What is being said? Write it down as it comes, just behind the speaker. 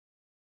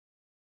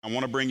I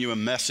want to bring you a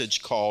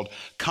message called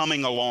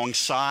Coming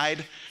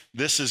Alongside.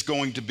 This is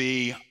going to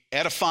be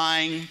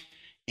edifying,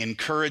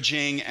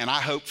 encouraging, and I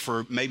hope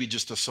for maybe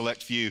just a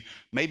select few,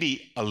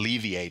 maybe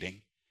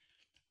alleviating,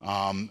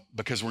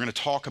 because we're going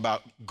to talk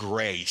about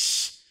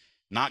grace,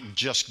 not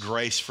just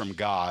grace from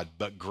God,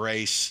 but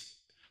grace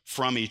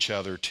from each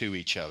other to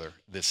each other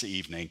this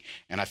evening.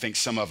 And I think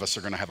some of us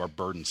are going to have our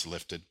burdens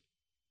lifted.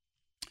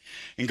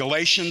 In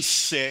Galatians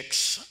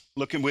 6,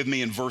 looking with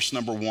me in verse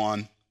number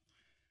 1,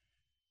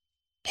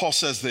 Paul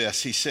says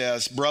this. He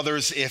says,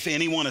 "Brothers, if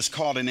anyone is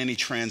caught in any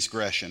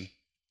transgression,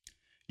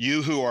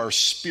 you who are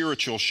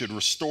spiritual should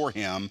restore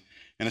him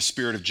in a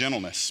spirit of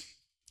gentleness.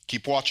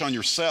 Keep watch on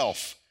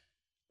yourself,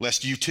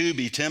 lest you too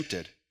be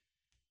tempted.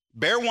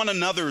 Bear one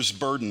another's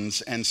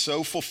burdens and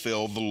so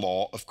fulfill the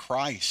law of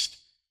Christ.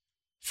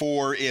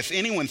 For if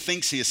anyone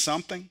thinks he is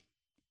something,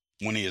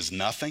 when he is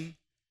nothing,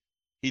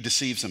 he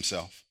deceives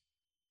himself.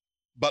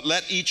 But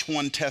let each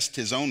one test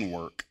his own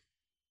work,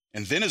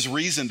 and then his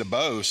reason to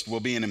boast will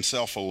be in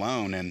himself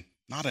alone and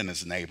not in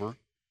his neighbor,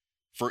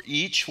 for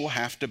each will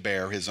have to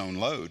bear his own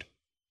load.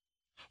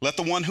 Let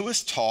the one who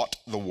is taught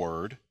the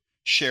word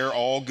share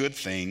all good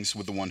things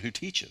with the one who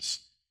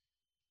teaches.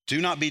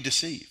 Do not be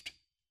deceived.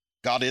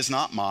 God is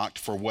not mocked,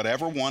 for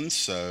whatever one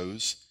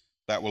sows,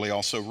 that will he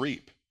also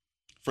reap.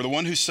 For the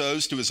one who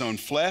sows to his own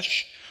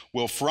flesh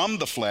will from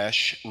the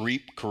flesh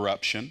reap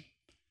corruption,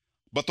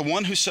 but the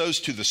one who sows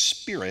to the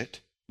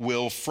Spirit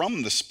will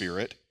from the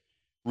Spirit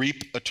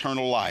reap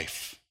eternal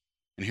life."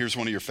 And here's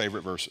one of your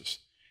favorite verses.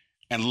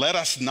 "And let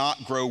us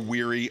not grow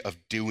weary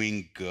of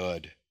doing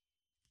good,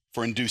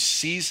 for in due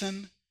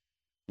season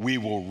we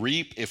will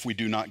reap if we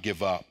do not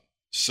give up.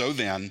 So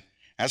then,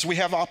 as we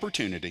have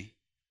opportunity,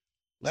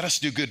 let us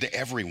do good to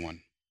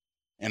everyone,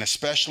 and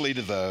especially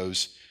to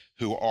those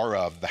who are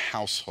of the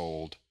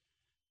household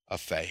of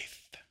faith."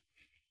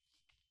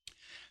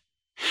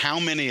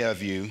 How many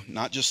of you,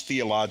 not just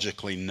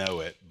theologically know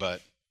it,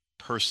 but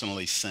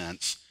personally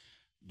sense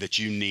that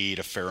you need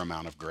a fair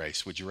amount of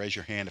grace? Would you raise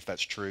your hand if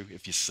that's true,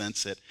 if you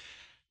sense it?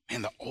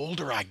 And the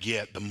older I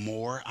get, the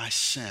more I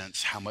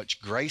sense how much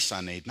grace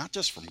I need, not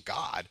just from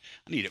God.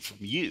 I need it from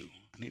you.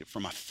 I need it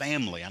from my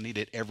family. I need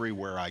it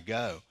everywhere I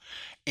go.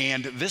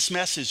 And this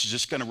message is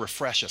just going to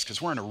refresh us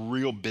because we're in a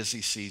real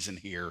busy season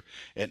here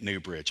at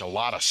Newbridge. A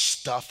lot of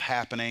stuff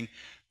happening.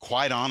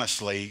 Quite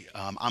honestly,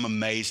 I'm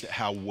amazed at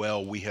how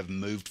well we have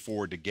moved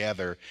forward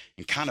together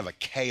in kind of a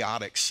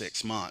chaotic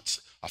 6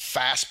 months. A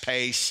fast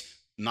pace,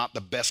 not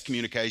the best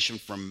communication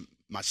from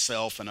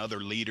myself and other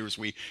leaders.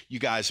 You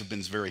guys have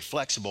been very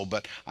flexible,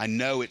 but I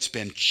know it's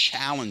been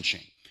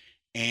challenging.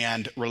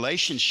 And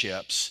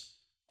relationships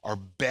are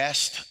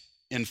best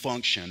in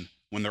function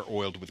when they're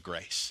oiled with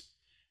grace.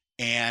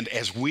 And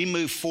as we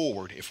move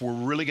forward, if we're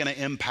really going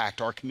to impact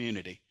our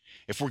community,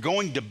 if we're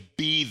going to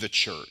be the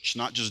church,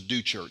 not just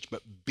do church,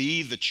 but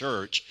be the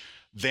church,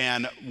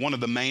 then one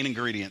of the main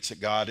ingredients that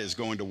God is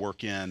going to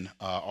work in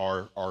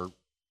our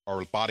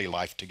body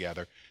life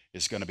together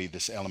is going to be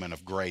this element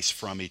of grace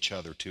from each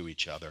other to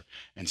each other.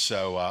 And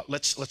so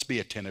let's be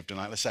attentive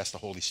tonight. Let's ask the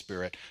Holy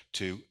Spirit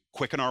to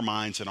quicken our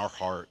minds and our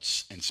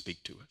hearts and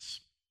speak to us.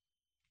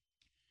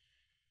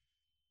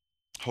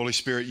 Holy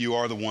Spirit, you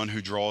are the one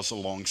who draws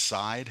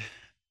alongside.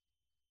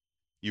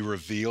 You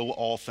reveal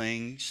all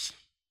things.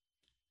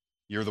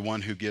 You're the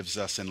one who gives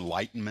us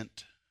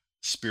enlightenment,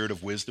 spirit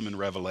of wisdom and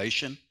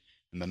revelation,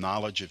 and the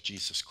knowledge of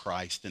Jesus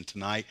Christ. And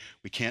tonight,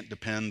 we can't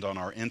depend on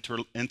our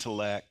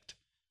intellect,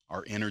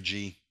 our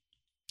energy,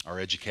 our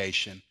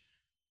education.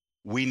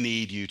 We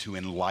need you to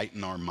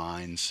enlighten our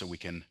minds so we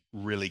can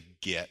really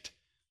get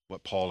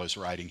what Paul is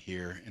writing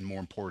here, and more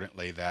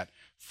importantly, that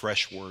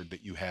fresh word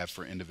that you have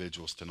for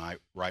individuals tonight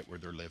right where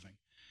they're living.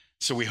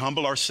 So we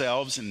humble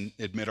ourselves and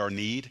admit our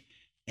need,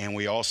 and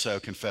we also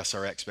confess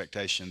our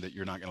expectation that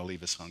you're not going to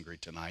leave us hungry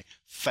tonight.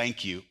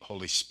 Thank you,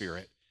 Holy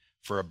Spirit,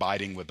 for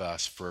abiding with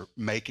us, for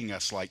making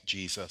us like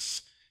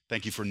Jesus.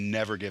 Thank you for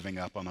never giving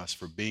up on us,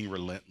 for being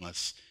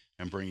relentless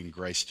and bringing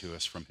grace to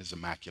us from his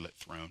immaculate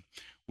throne.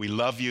 We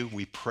love you.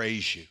 We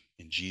praise you.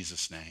 In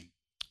Jesus' name,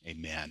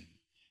 amen.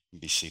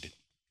 Be seated.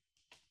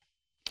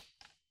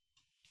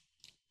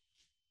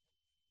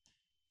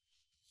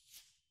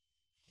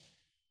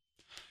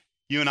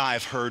 You and I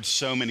have heard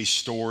so many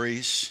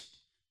stories.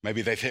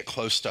 Maybe they've hit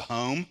close to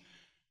home.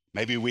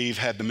 Maybe we've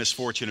had the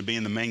misfortune of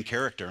being the main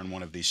character in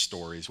one of these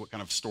stories. What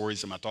kind of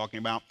stories am I talking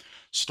about?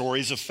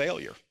 Stories of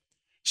failure.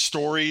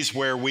 Stories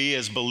where we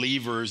as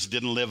believers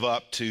didn't live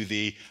up to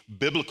the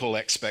biblical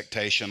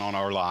expectation on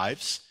our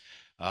lives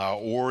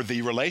or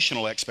the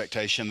relational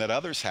expectation that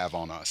others have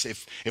on us.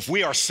 If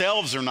we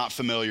ourselves are not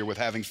familiar with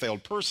having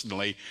failed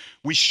personally,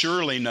 we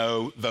surely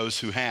know those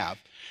who have.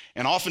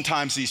 And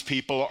oftentimes these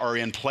people are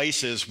in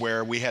places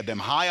where we had them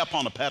high up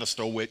on a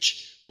pedestal,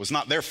 which was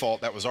not their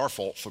fault, that was our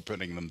fault for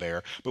putting them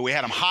there. But we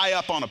had them high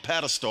up on a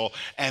pedestal,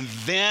 and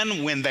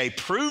then when they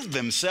proved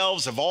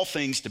themselves of all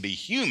things to be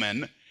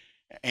human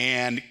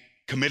and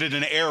committed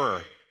an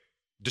error,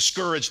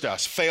 discouraged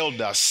us, failed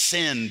us,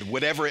 sinned,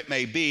 whatever it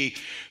may be,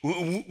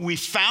 we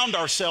found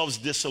ourselves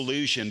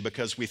disillusioned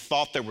because we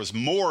thought there was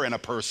more in a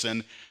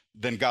person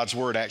than God's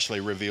word actually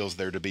reveals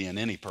there to be in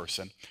any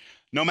person.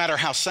 No matter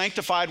how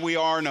sanctified we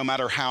are, no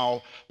matter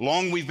how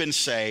long we've been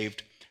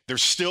saved,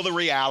 there's still the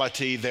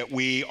reality that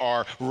we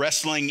are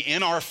wrestling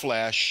in our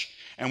flesh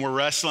and we're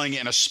wrestling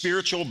in a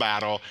spiritual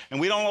battle, and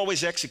we don't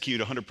always execute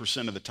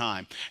 100% of the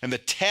time. And the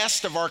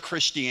test of our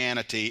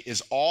Christianity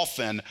is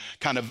often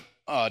kind of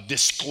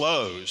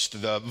disclosed.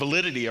 The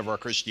validity of our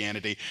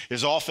Christianity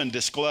is often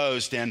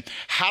disclosed. And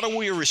how do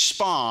we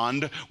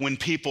respond when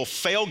people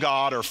fail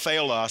God or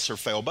fail us or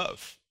fail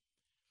both?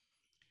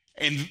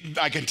 And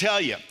I can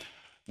tell you,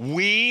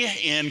 we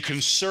in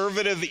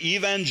conservative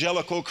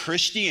evangelical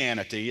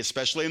Christianity,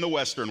 especially in the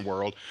Western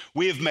world,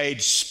 we have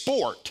made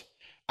sport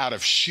out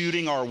of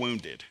shooting our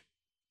wounded.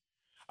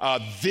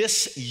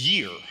 This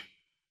year,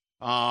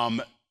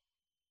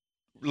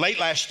 late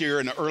last year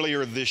and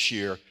earlier this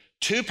year,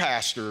 two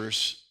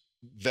pastors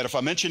that if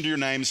I mentioned your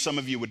names, some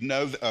of you would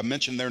know,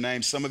 mention their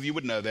names, some of you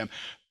would know them.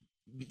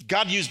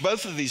 God used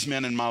both of these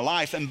men in my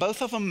life, and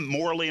both of them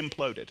morally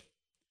imploded.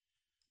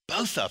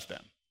 Both of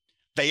them.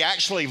 They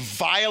actually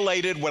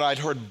violated what I'd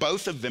heard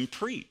both of them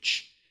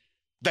preach.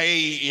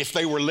 If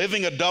they were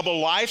living a double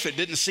life, it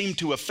didn't seem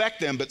to affect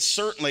them, but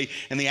certainly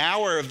in the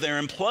hour of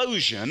their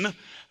implosion,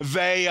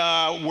 they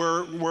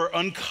were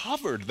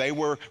uncovered. They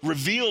were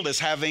revealed as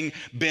having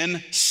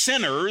been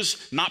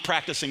sinners, not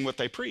practicing what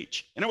they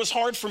preach. And it was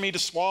hard for me to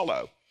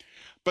swallow.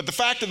 But the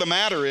fact of the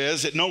matter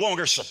is, it no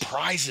longer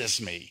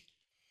surprises me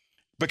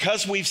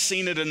because we've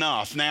seen it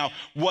enough. Now,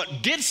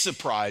 what did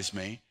surprise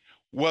me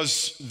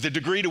was the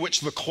degree to which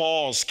the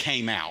claws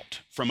came out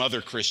from other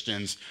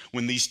Christians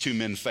when these two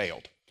men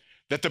failed.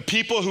 That the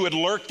people who had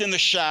lurked in the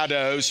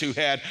shadows, who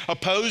had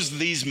opposed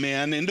these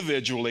men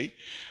individually,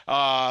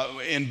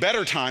 in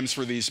better times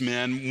for these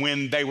men,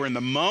 when they were in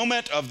the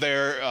moment of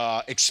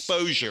their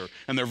exposure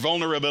and their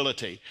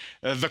vulnerability,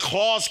 the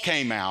claws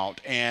came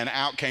out and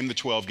out came the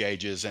 12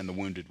 gauges and the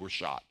wounded were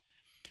shot.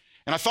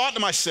 And I thought to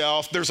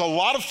myself, there's a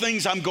lot of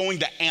things I'm going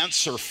to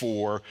answer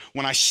for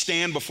when I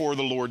stand before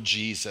the Lord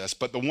Jesus.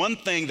 But the one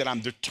thing that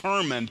I'm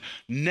determined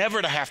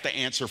never to have to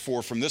answer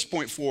for from this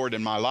point forward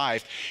in my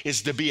life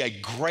is to be a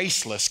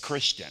graceless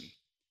Christian.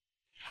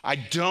 I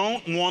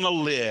don't want to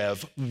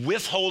live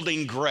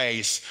withholding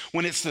grace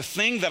when it's the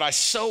thing that I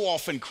so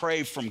often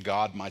crave from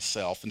God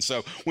myself. And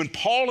so when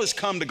Paul has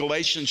come to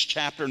Galatians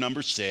chapter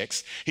number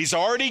 6, he's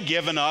already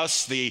given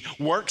us the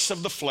works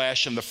of the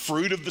flesh and the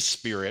fruit of the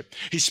Spirit.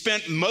 He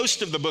spent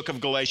most of the book of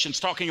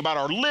Galatians talking about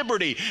our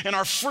liberty and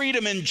our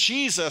freedom in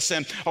Jesus.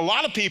 And a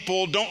lot of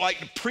people don't like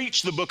to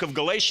preach the book of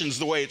Galatians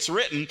the way it's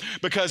written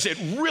because it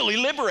really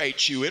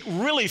liberates you. It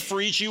really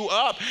frees you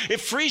up.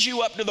 It frees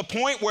you up to the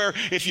point where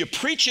if you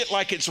preach it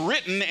like it's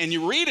written and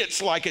you read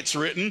it like it's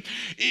written,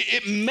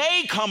 it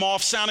may come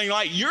off sounding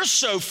like you're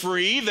so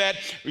free that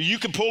you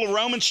could pull a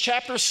Romans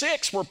chapter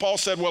 6 where Paul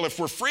said, well, if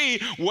we're free,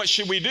 what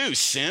should we do?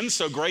 Sin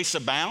so grace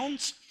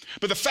abounds?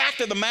 But the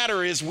fact of the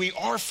matter is we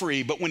are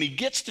free. But when he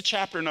gets to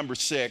chapter number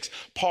 6,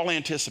 Paul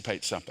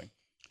anticipates something.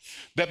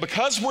 That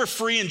because we're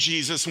free in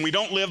Jesus and we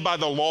don't live by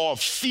the law of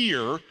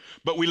fear,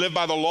 but we live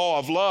by the law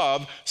of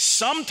love,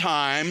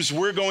 sometimes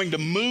we're going to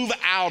move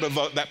out of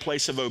that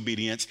place of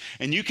obedience.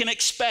 And you can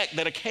expect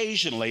that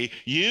occasionally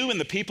you and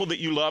the people that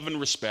you love and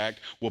respect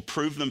will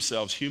prove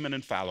themselves human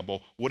and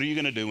fallible. What are you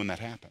going to do when that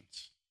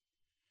happens?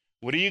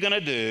 What are you going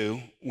to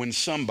do when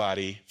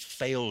somebody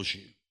fails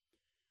you?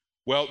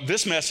 Well,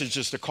 this message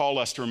is to call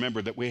us to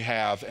remember that we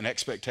have an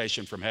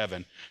expectation from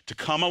heaven to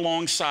come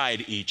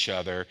alongside each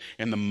other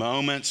in the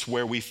moments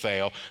where we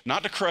fail,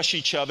 not to crush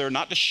each other,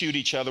 not to shoot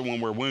each other when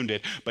we're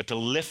wounded, but to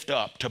lift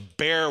up, to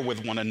bear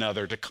with one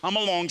another, to come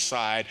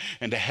alongside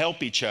and to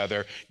help each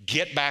other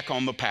get back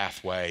on the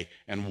pathway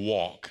and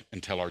walk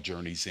until our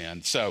journey's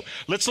end. So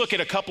let's look at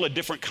a couple of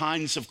different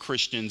kinds of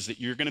Christians that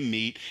you're going to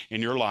meet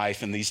in your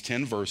life in these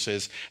 10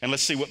 verses, and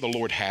let's see what the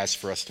Lord has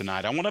for us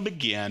tonight. I want to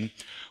begin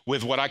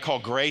with what I call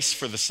grace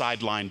for the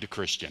sidelined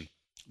Christian.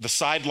 The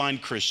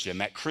sidelined Christian,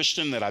 that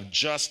Christian that I've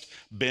just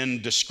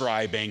been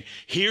describing.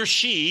 He or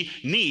she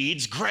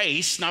needs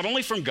grace, not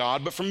only from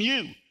God, but from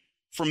you,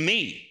 from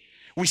me.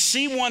 We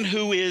see one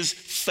who is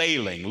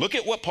failing. Look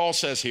at what Paul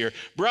says here.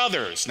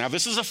 Brothers, now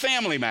this is a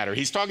family matter.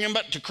 He's talking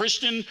about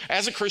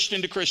as a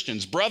Christian to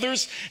Christians.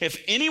 Brothers,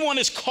 if anyone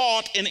is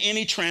caught in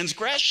any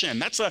transgression,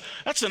 that's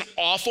an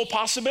awful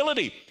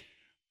possibility.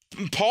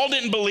 Paul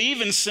didn't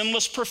believe in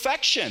sinless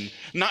perfection,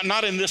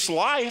 not in this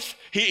life.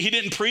 He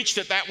didn't preach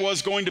that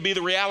was going to be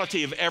the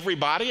reality of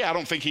everybody. I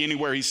don't think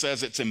anywhere he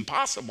says it's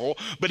impossible,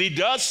 but he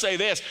does say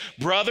this,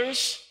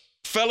 brothers,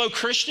 fellow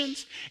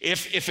Christians,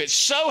 if it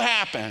so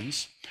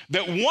happens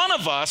that one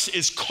of us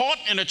is caught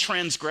in a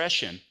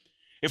transgression,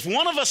 if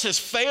one of us has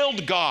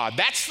failed God,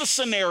 that's the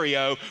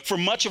scenario for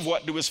much of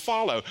what is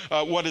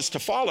to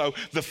follow.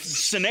 The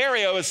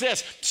scenario is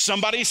this,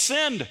 somebody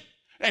sinned.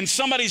 And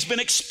somebody's been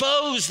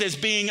exposed as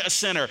being a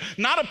sinner.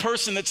 Not a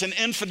person that's an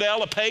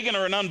infidel, a pagan,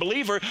 or an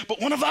unbeliever, but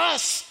one of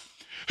us.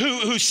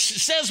 who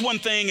says one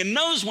thing and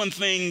knows one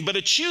thing, but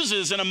it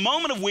chooses in a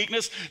moment of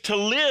weakness to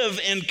live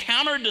in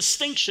counter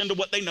distinction to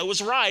what they know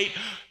is right.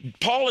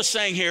 Paul is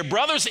saying here,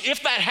 brothers,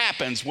 if that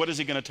happens, what is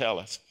he going to tell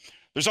us?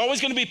 There's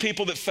always going to be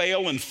people that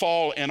fail and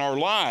fall in our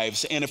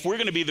lives. And if we're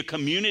going to be the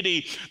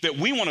community that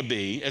we want to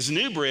be as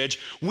New Bridge,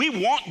 we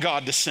want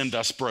God to send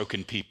us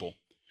broken people.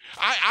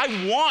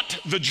 I want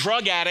the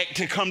drug addict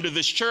to come to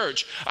this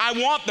church. I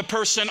want the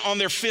person on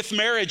their 5th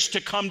marriage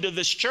to come to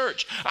this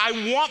church.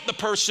 I want the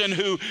person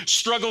who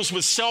struggles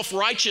with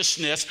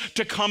self-righteousness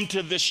to come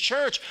to this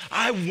church.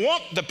 I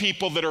want the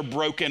people that are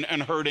broken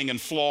and hurting and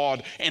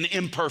flawed and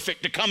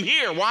imperfect to come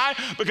here. Why?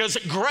 Because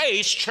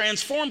grace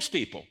transforms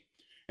people.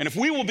 And if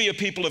we will be a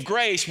people of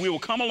grace, we will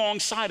come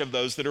alongside of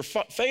those that are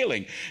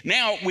failing.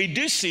 Now, we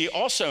do see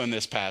also in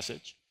this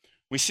passage,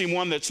 we see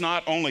one that's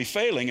not only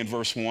failing in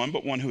verse 1,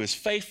 but one who is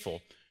faithful.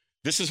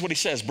 This is what he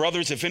says,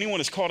 brothers, if anyone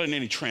is caught in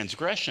any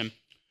transgression,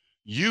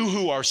 you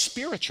who are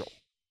spiritual,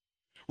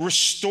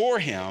 restore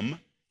him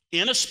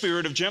in a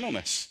spirit of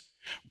gentleness.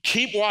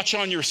 Keep watch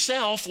on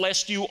yourself,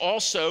 lest you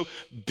also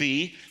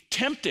be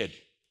tempted.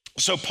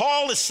 So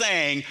Paul is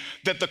saying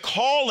that the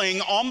calling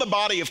on the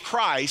body of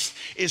Christ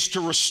is to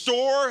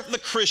restore the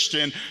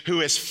Christian who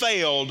has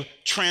failed,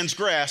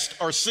 transgressed,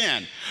 or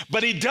sinned.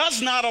 But he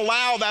does not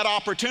allow that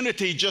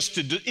opportunity just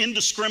to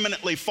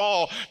indiscriminately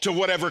fall to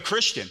whatever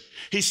Christian.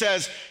 He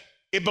says,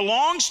 it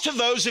belongs to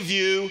those of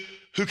you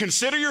who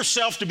consider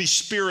yourself to be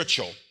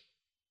spiritual.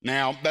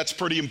 Now, that's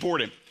pretty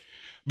important.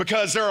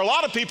 Because there are a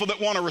lot of people that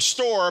want to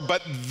restore,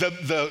 but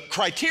the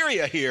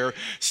criteria here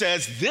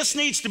says this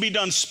needs to be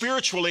done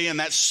spiritually, and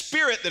that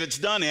spirit that it's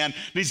done in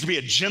needs to be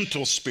a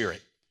gentle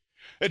spirit.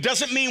 It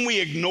doesn't mean we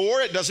ignore,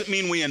 it doesn't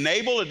mean we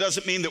enable, it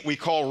doesn't mean that we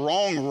call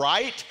wrong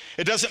right.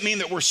 It doesn't mean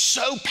that we're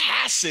so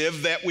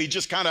passive that we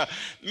just kind of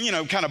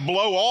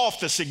blow off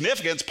the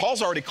significance.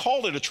 Paul's already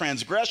called it a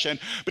transgression,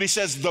 but he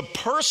says the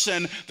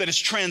person that is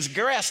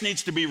transgressed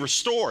needs to be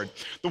restored.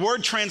 The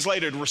word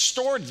translated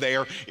restored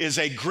there is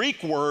a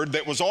Greek word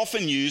that was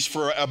often used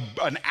for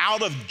an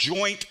out of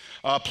joint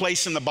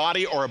place in the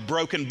body or a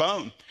broken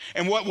bone.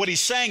 And what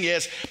he's saying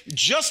is,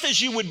 just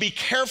as you would be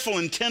careful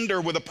and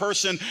tender with a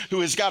person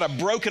who has got a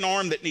broken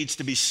arm that needs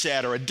to be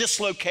set or a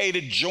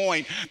dislocated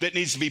joint that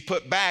needs to be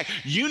put back,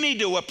 you need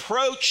to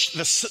approach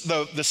the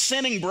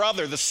sinning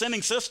brother, the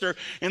sinning sister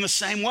in the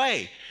same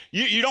way.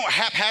 You don't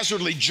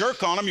haphazardly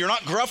jerk on them. You're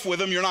not gruff with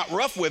them. You're not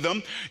rough with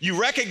them.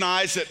 You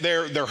recognize that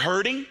they're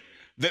hurting,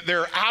 that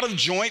they're out of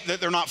joint, that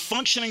they're not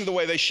functioning the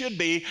way they should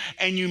be,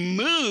 and you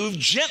move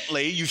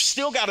gently. You've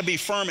still got to be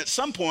firm at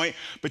some point,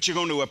 but you're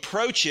going to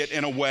approach it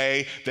in a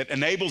way that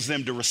enables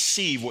them to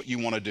receive what you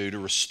want to do to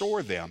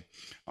restore them.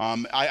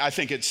 I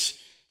think it's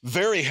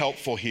very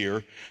helpful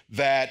here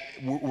that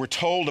we're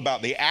told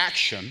about the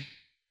action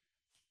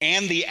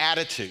and the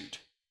attitude.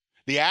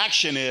 The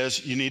action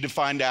is you need to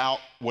find out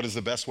what is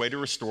the best way to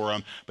restore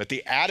them, but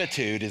the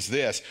attitude is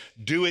this: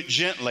 do it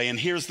gently, and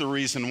here's the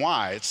reason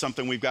why. It's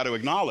something we've got to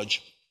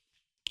acknowledge.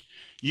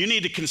 You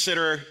need to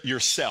consider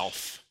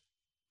yourself.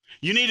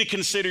 You need to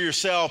consider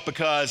yourself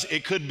because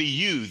it could be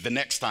you the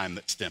next time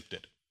that's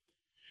tempted.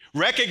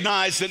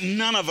 Recognize that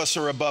none of us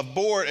are above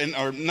board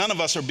or none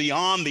of us are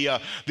beyond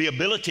the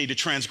ability to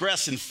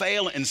transgress and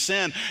fail and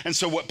sin. And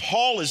so what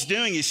Paul is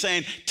doing, he's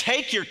saying,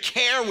 take your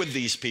care with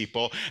these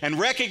people and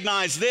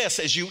recognize this: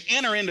 as you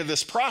enter into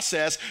this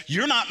process,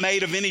 you're not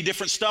made of any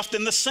different stuff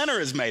than the sinner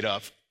is made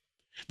of.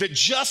 That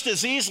just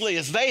as easily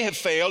as they have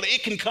failed,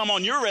 it can come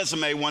on your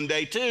resume one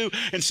day too.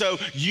 And so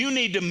you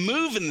need to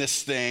move in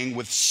this thing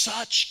with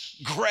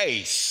such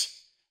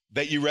grace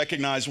that you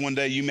recognize one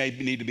day you may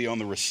need to be on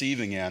the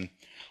receiving end.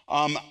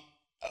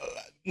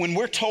 When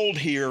we're told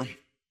here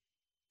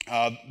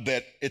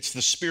that it's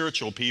the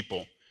spiritual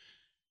people,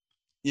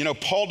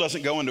 Paul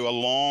doesn't go into a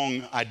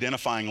long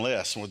identifying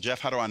list. Well, Jeff,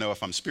 how do I know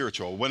if I'm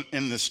spiritual? When,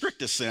 in the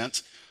strictest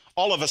sense,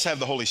 all of us have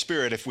the Holy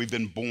Spirit if we've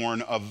been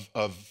born of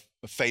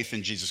faith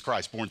in Jesus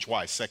Christ, born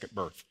twice, second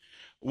birth.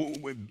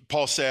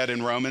 Paul said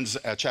in Romans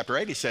chapter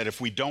 8, he said,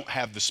 if we don't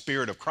have the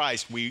Spirit of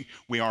Christ, we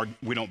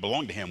don't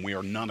belong to him. We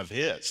are none of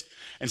his.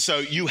 And so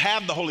you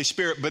have the Holy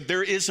Spirit, but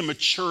there is a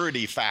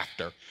maturity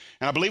factor.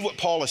 And I believe what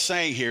Paul is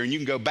saying here, and you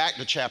can go back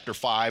to chapter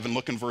 5 and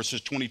look in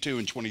verses 22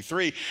 and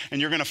 23, and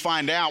you're going to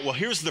find out, well,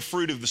 here's the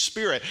fruit of the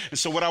Spirit. And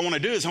so what I want to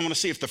do is I want to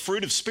see if the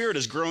fruit of Spirit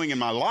is growing in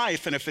my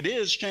life, and if it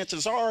is,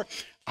 chances are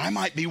I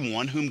might be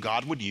one whom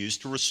God would use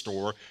to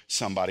restore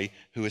somebody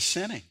who is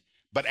sinning.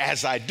 But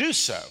as I do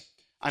so,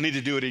 I need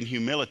to do it in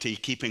humility,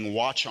 keeping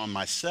watch on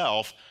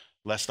myself,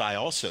 lest I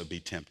also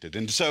be tempted.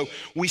 And so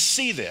we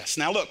see this.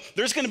 Now look,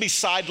 there's going to be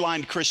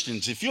sidelined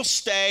Christians. If you'll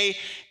stay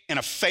in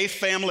a faith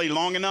family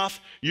long enough,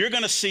 you're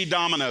going to see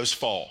dominoes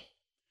fall.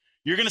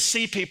 You're going to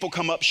see people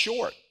come up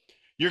short.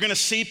 You're going to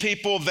see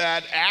people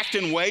that act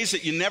in ways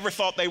that you never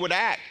thought they would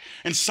act.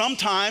 And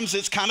sometimes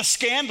it's kind of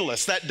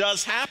scandalous. That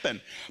does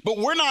happen. But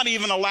we're not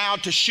even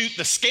allowed to shoot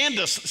the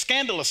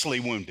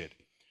scandalously wounded.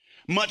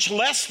 much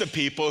less the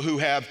people who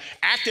have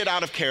acted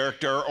out of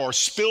character or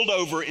spilled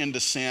over into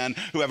sin,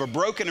 who have a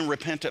broken and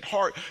repentant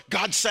heart.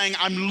 God's saying,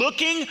 I'm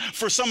looking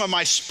for some of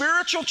my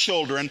spiritual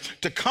children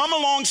to come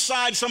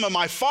alongside some of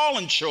my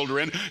fallen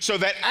children so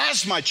that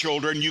as my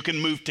children, you can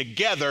move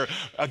together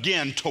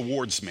again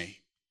towards me.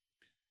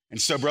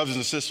 And so, brothers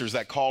and sisters,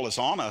 that call is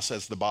on us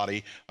as the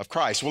body of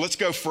Christ. Well, let's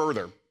go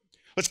further.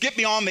 Let's get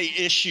beyond the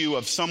issue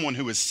of someone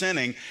who is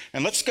sinning,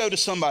 and let's go to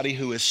somebody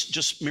who is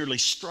just merely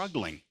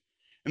struggling.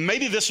 And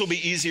maybe this will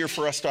be easier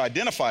for us to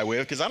identify with,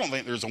 because I don't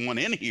think there's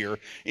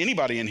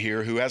anybody in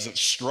here who hasn't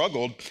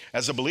struggled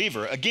as a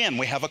believer. Again,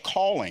 we have a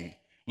calling.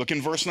 Look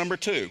in verse number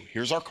 2.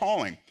 Here's our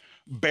calling.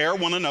 Bear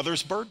one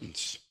another's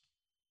burdens,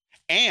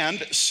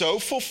 and so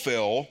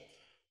fulfill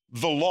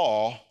the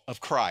law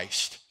of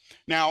Christ.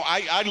 Now,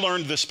 I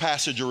learned this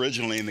passage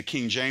originally in the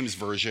King James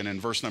Version, and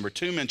verse number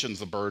 2 mentions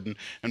the burden,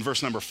 and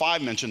verse number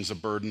 5 mentions the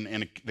burden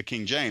in the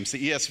King James.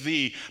 The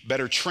ESV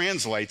better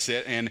translates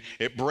it, and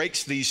it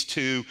breaks these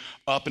two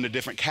up into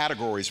different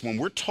categories. When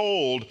we're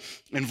told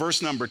in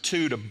verse number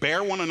 2 to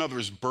bear one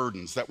another's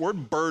burdens, that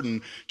word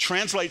burden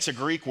translates a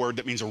Greek word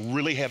that means a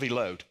really heavy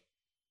load.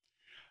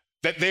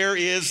 That there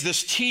is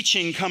this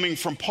teaching coming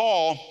from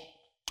Paul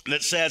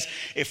that says,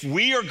 if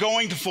we are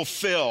going to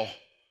fulfill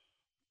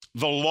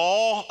the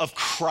law of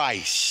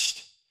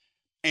Christ,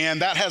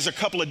 and that has a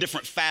couple of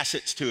different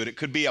facets to it. It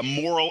could be a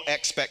moral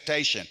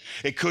expectation.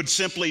 It could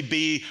simply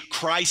be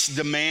Christ's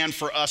demand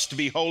for us to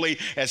be holy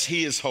as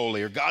he is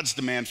holy, or God's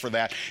demand for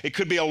that. It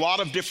could be a lot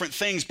of different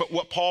things, but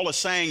what Paul is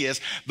saying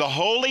is the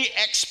holy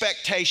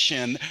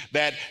expectation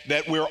that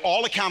we're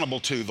all accountable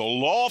to, the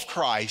law of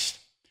Christ,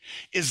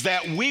 is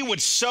that we would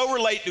so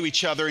relate to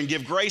each other and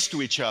give grace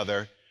to each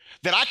other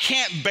that I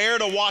can't bear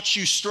to watch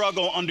you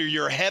struggle under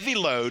your heavy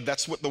load.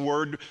 That's what the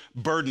word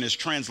burden is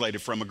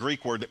translated from, a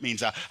Greek word that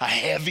means a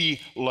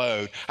heavy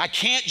load. I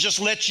can't just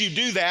let you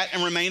do that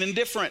and remain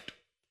indifferent.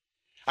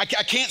 I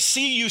can't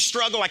see you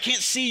struggle. I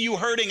can't see you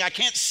hurting. I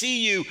can't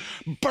see you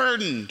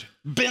burdened,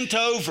 bent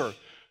over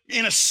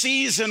in a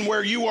season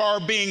where you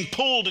are being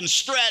pulled and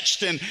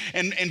stretched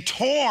and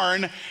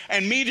torn,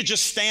 and me to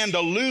just stand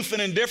aloof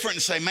and indifferent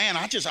and say, man,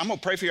 I'm gonna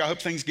pray for you. I hope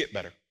things get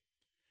better.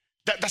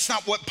 That's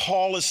not what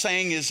Paul is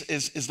saying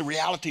is the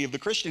reality of the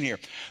Christian here.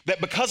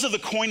 That because of the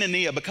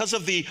koinonia, because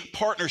of the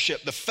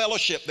partnership, the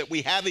fellowship that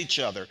we have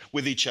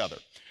with each other,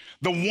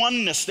 the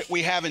oneness that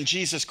we have in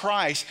Jesus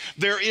Christ,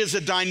 there is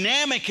a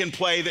dynamic in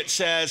play that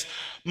says,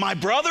 my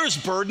brother's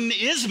burden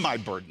is my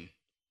burden.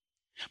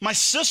 My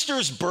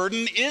sister's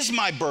burden is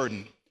my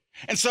burden.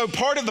 And so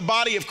part of the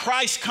body of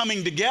Christ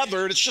coming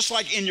together, it's just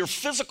like in your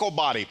physical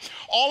body.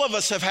 All of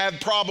us have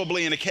had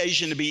probably an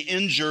occasion to be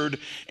injured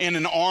in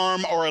an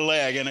arm or a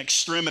leg, an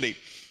extremity.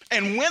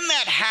 And when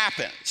that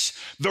happens,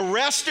 the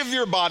rest of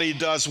your body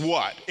does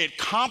what? It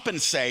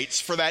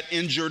compensates for that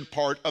injured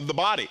part of the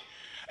body.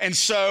 And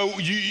so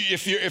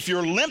if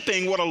you're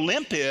limping, what a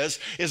limp is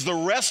the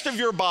rest of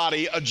your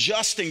body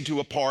adjusting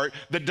to a part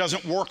that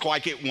doesn't work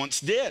like it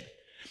once did.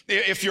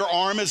 If your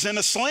arm is in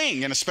a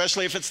sling, and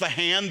especially if it's the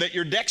hand that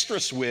you're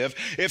dexterous with,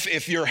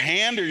 if your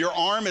hand or your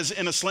arm is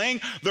in a sling,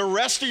 the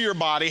rest of your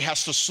body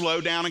has to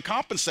slow down and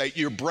compensate.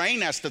 Your brain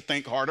has to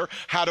think harder.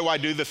 How do I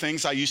do the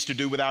things I used to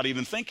do without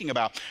even thinking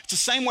about? It's the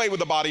same way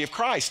with the body of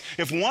Christ.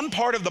 If one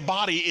part of the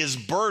body is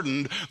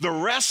burdened, the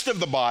rest of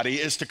the body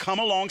is to come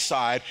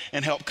alongside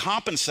and help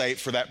compensate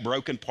for that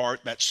broken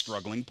part, that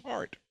struggling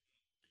part.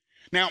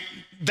 Now,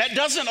 that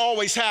doesn't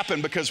always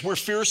happen because we're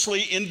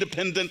fiercely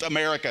independent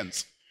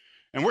Americans.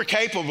 And we're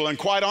capable, and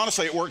quite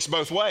honestly, it works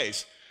both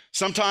ways.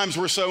 Sometimes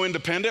we're so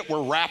independent,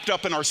 we're wrapped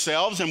up in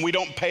ourselves, and we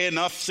don't pay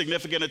enough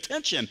significant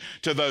attention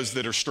to those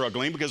that are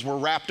struggling because we're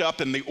wrapped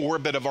up in the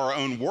orbit of our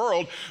own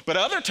world. But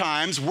other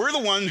times, we're the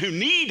one who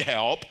need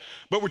help,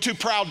 but we're too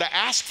proud to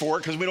ask for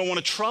it because we don't want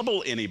to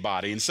trouble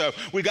anybody. And so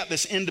we've got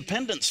this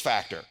independence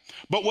factor.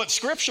 But what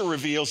Scripture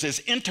reveals is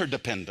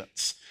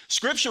interdependence.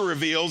 Scripture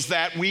reveals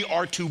that we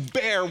are to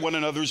bear one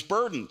another's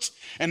burdens,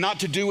 and not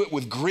to do it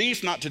with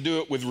grief, not to do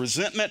it with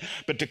resentment,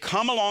 but to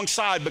come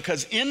alongside,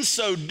 because in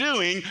so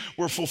doing,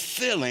 we're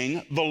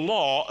fulfilling the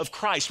law of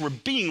Christ. We're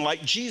being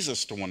like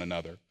Jesus to one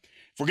another.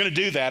 If we're going to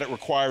do that, it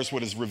requires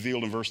what is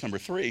revealed in verse number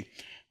 3.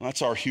 Well,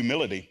 that's our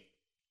humility.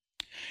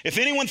 If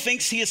anyone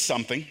thinks he is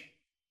something,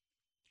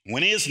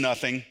 when he is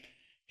nothing,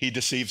 he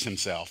deceives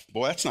himself.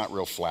 Boy, that's not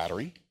real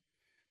flattering.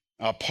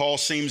 Paul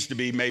seems to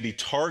be maybe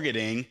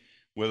targeting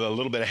with a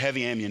little bit of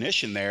heavy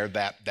ammunition there,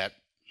 that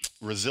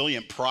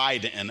resilient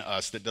pride in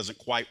us that doesn't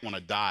quite want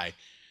to die.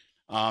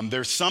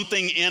 There's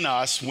something in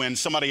us when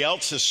somebody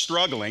else is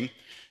struggling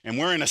and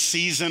we're in a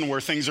season where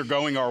things are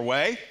going our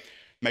way.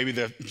 Maybe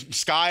the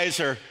skies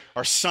are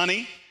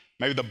sunny.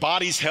 Maybe the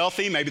body's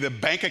healthy. Maybe the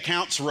bank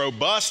account's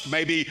robust.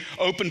 Maybe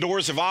open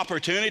doors of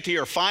opportunity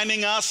are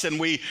finding us, and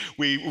we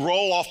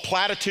roll off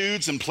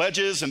platitudes and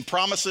pledges and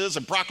promises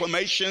and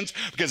proclamations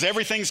because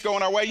everything's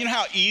going our way. You know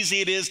how easy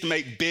it is to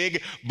make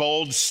big,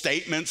 bold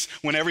statements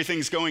when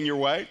everything's going your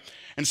way?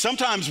 And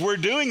sometimes we're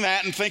doing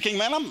that and thinking,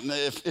 man,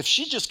 if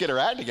she just get her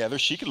act together,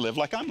 she could live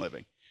like I'm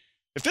living.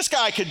 If this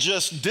guy could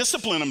just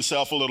discipline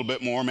himself a little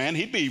bit more, man,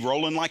 he'd be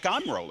rolling like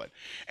I'm rolling.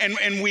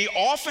 And we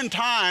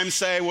oftentimes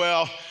say,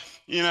 well,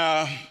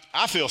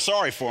 I feel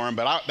sorry for him,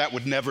 but that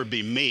would never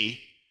be me.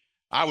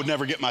 I would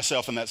never get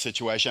myself in that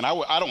situation.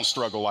 I don't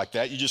struggle like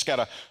that. You just got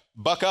to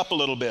buck up a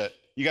little bit.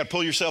 You got to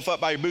pull yourself up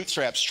by your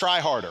bootstraps, try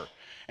harder.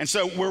 And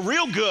so we're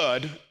real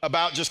good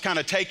about just kind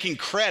of taking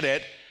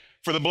credit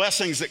for the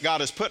blessings that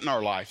God has put in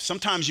our life.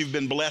 Sometimes you've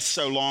been blessed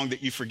so long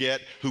that you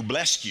forget who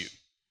blessed you.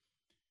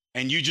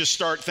 And you just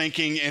start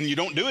thinking, and you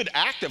don't do it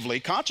actively,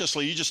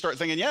 consciously, you just start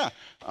thinking,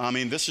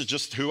 this is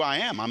just who I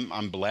am.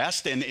 I'm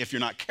blessed. And if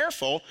you're not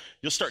careful,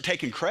 you'll start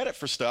taking credit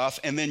for stuff,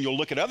 and then you'll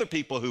look at other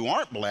people who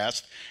aren't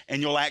blessed,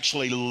 and you'll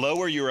actually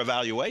lower your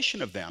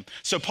evaluation of them.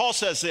 So Paul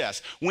says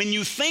this: when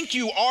you think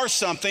you are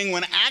something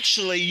when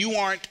actually you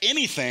aren't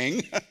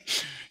anything,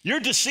 you're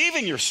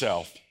deceiving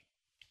yourself.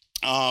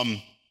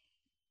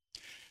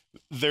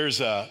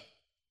 There's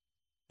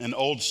an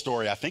old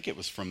story, I think it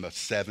was from the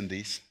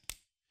 70s.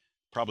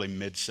 Probably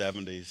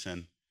mid-70s,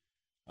 and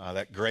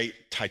that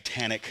great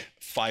Titanic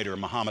fighter,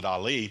 Muhammad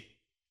Ali,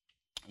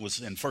 was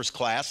in first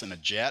class in a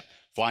jet,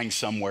 flying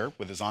somewhere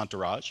with his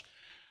entourage,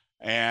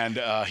 and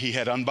he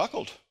had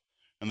unbuckled.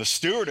 And the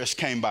stewardess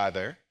came by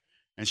there,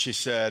 and she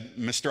said,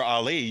 "Mr.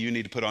 Ali, you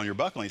need to put on your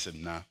buckle." And he said,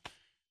 "No."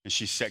 And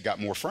she got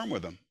more firm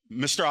with him.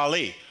 "Mr.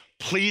 Ali,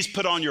 please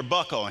put on your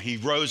buckle." And he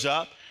rose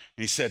up,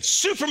 and he said,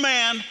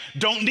 "Superman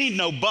don't need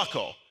no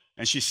buckle."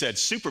 And she said,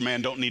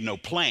 "Superman don't need no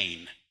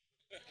plane.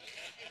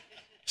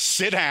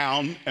 Sit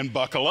down and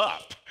buckle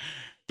up."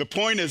 The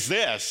point is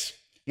this: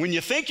 when you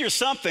think you're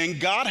something,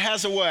 God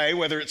has a way,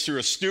 whether it's through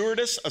a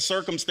stewardess, a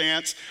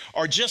circumstance,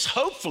 or just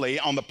hopefully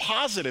on the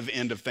positive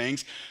end of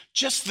things,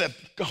 just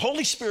the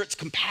Holy Spirit's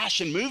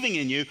compassion moving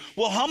in you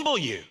will humble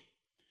you.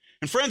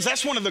 And friends,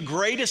 that's one of the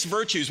greatest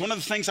virtues. One of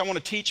the things I want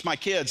to teach my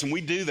kids, and we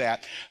do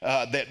that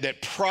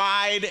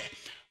pride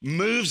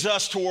moves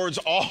us towards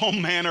all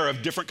manner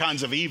of different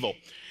kinds of evil.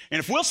 And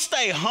if we'll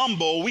stay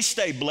humble, we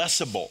stay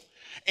blessable.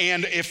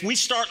 And if we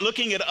start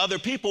looking at other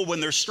people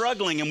when they're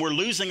struggling and we're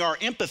losing our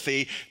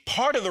empathy,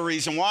 part of the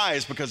reason why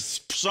is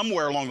because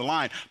somewhere along the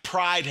line,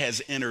 pride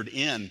has entered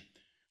in.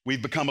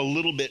 We've become a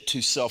little bit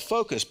too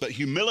self-focused, but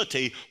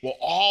humility will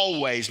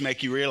always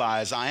make you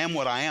realize I am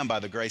what I am by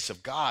the grace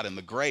of God, and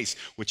the grace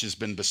which has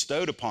been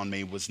bestowed upon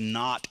me was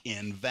not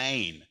in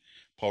vain.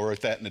 Paul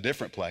wrote that in a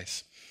different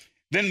place.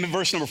 Then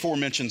verse number 4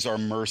 mentions our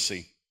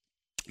mercy.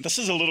 This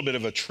is a little bit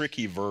of a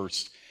tricky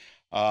verse.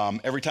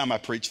 Every time I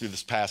preach through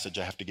this passage,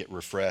 I have to get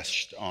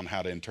refreshed on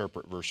how to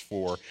interpret verse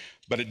 4,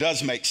 but it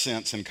does make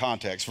sense in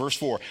context. Verse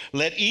 4,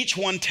 let each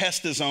one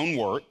test his own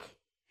work,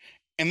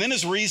 and then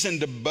his reason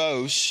to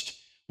boast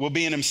will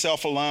be in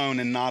himself alone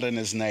and not in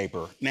his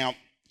neighbor. Now,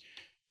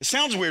 it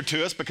sounds weird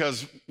to us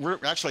because we're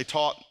actually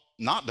taught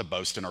not to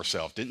boast in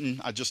ourselves.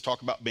 Didn't I just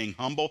talk about being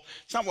humble?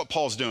 It's not what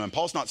Paul's doing.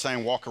 Paul's not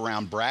saying walk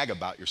around, brag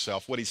about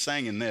yourself. What he's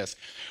saying in this,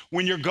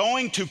 when you're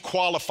going to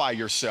qualify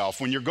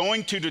yourself, when you're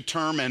going to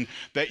determine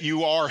that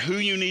you are who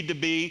you need to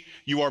be,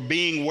 you are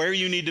being where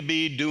you need to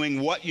be,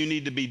 doing what you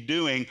need to be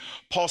doing,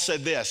 Paul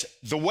said this: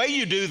 the way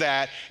you do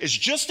that is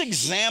just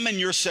examine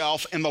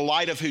yourself in the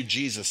light of who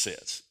Jesus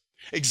is.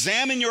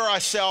 Examine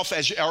yourself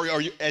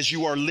as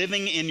you are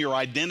living in your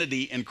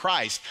identity in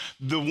Christ.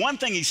 The one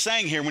thing he's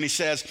saying here when he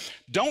says,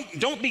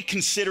 don't be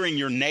considering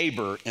your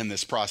neighbor in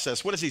this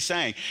process. What is he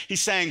saying? He's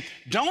saying,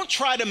 don't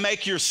try to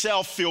make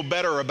yourself feel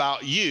better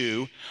about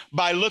you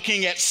by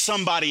looking at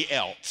somebody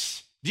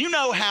else. Do you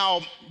know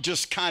how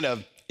just kind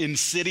of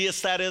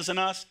insidious that is in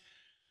us?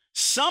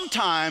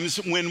 Sometimes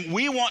when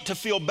we want to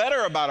feel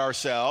better about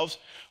ourselves,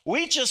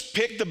 we just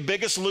pick the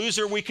biggest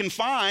loser we can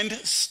find,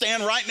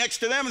 stand right next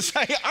to them and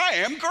say, I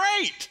am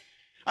great.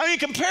 I mean,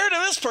 compared to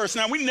this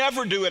person, now we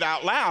never do it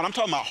out loud. I'm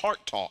talking about heart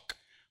talk.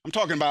 I'm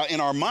talking about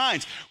in our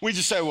minds. We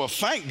just say, well,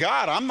 thank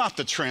God I'm not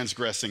the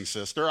transgressing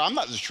sister. I'm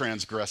not the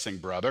transgressing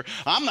brother.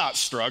 I'm not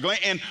struggling.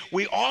 And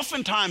we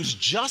oftentimes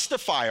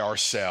justify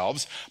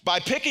ourselves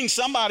by picking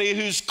somebody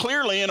who's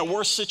clearly in a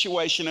worse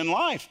situation in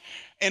life.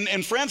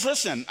 And friends,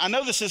 listen, I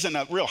know this isn't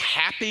a real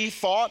happy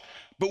thought,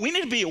 but we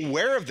need to be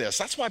aware of this.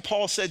 That's why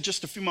Paul said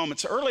just a few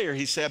moments earlier,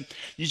 he said,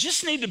 you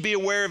just need to be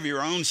aware of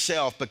your own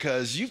self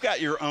because you've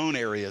got your own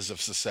areas of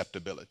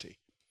susceptibility.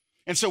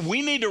 And so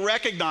we need to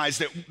recognize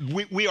that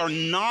we are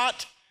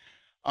not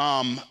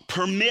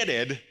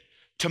permitted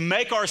to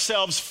make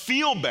ourselves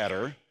feel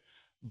better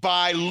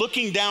by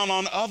looking down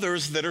on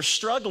others that are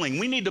struggling.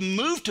 We need to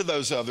move to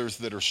those others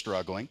that are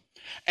struggling,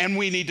 and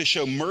we need to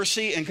show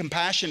mercy and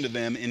compassion to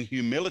them in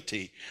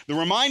humility. The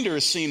reminder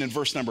is seen in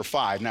verse number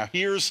 5. Now,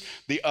 here's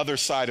the other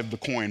side of the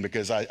coin,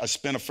 because I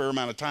spent a fair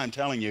amount of time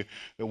telling you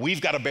that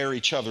we've got to bear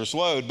each other's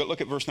load. But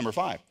look at verse number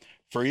 5.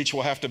 For each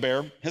will have to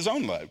bear his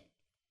own load.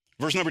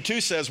 Verse number 2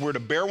 says we're to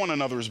bear one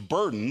another's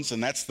burdens,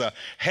 and that's the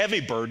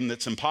heavy burden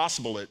that's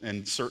impossible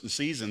in certain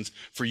seasons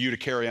for you to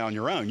carry on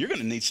your own. You're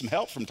going to need some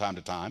help from time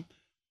to time.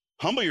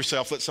 Humble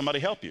yourself, let somebody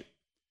help you.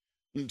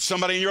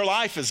 Somebody in your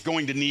life is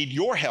going to need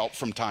your help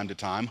from time to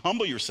time.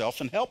 Humble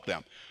yourself and help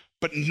them.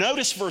 But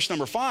notice verse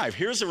number 5.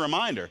 Here's a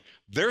reminder.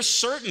 There's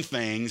certain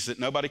things that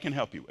nobody can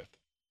help you with.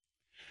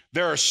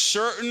 There are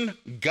certain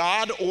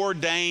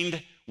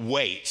God-ordained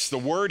weights. The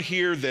word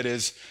here that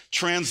is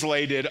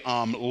translated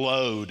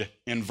load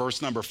in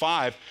verse number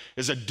 5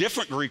 is a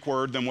different Greek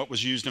word than what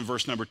was used in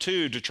verse number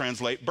 2 to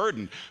translate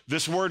burden.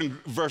 This word in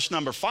verse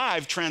number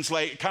 5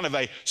 translate kind of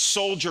a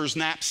soldier's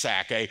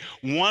knapsack, a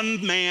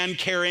one man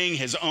carrying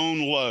his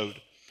own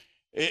load.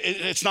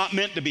 It's not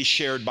meant to be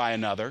shared by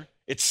another.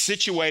 It's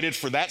situated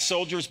for that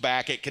soldier's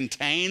back. It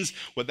contains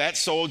what that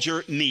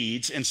soldier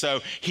needs, and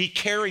so he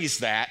carries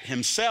that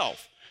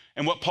himself.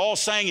 And what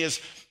Paul's saying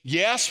is,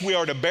 yes, we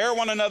are to bear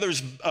one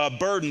another's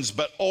burdens,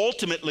 but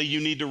ultimately you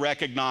need to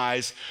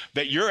recognize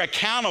that you're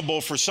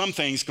accountable for some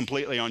things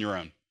completely on your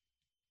own.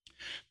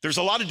 There's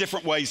a lot of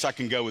different ways I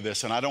can go with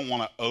this, and I don't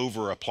want to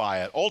over-apply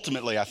it.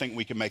 Ultimately, I think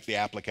we can make the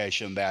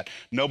application that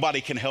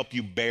nobody can help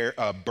you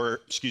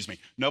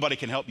nobody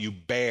can help you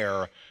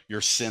bear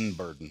your sin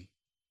burden.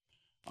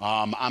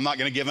 I'm not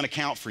going to give an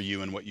account for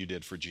you and what you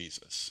did for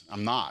Jesus.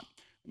 I'm not.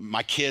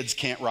 My kids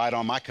can't ride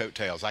on my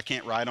coattails. I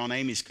can't ride on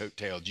Amy's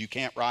coattails. You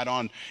can't ride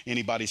on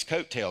anybody's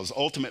coattails.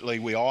 Ultimately,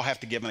 we all have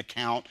to give an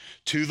account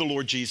to the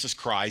Lord Jesus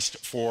Christ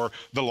for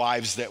the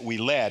lives that we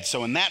led.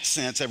 So in that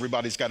sense,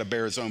 everybody's got to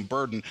bear his own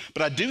burden.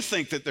 But I do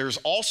think that there's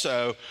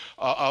also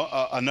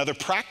another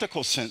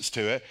practical sense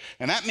to it,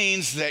 and that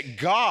means that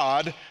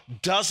God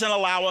doesn't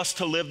allow us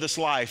to live this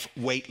life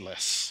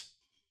weightless.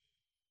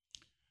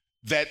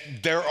 That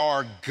there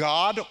are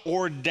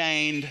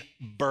God-ordained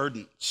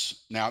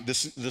burdens. Now,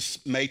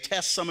 this may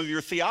test some of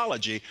your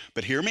theology,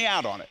 but hear me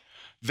out on it.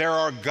 There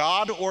are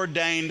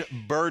God-ordained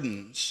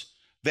burdens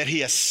that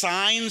he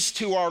assigns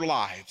to our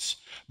lives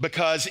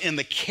because in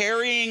the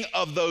carrying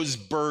of those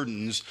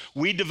burdens,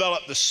 we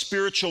develop the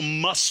spiritual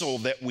muscle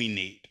that we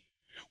need.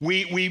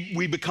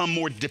 We become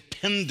more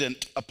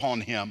dependent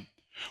upon him.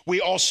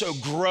 We also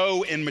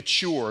grow and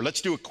mature.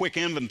 Let's do a quick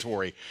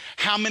inventory.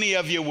 How many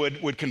of you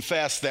would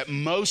confess that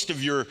most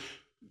of your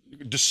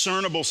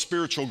discernible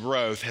spiritual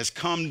growth has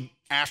come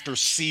after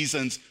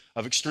seasons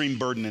of extreme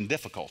burden and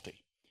difficulty?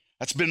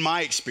 That's been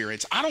my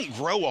experience. I don't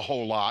grow a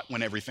whole lot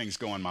when everything's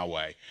going my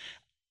way.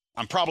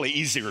 I'm probably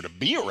easier to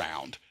be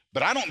around,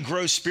 but I don't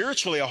grow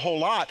spiritually a whole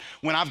lot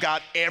when I've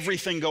got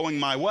everything going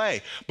my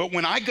way. But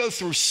when I go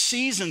through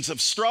seasons of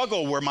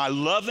struggle where my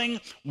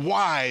loving,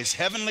 wise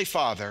Heavenly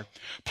Father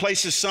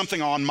places something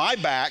on my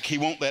back, he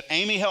won't let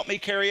Amy help me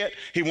carry it.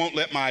 He won't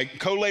let my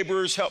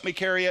co-laborers help me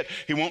carry it.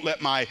 He won't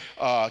let my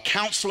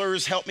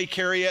counselors help me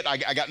carry it.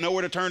 I got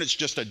nowhere to turn. It's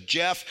just a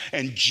Jeff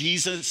and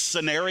Jesus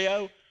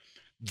scenario.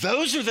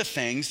 Those are the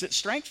things that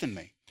strengthen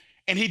me.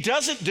 And he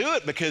doesn't do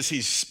it because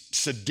he's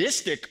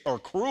sadistic or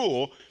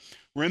cruel.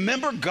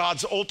 Remember,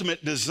 God's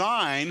ultimate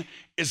design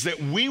is that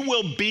we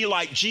will be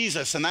like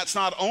Jesus, and that's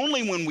not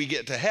only when we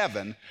get to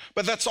heaven,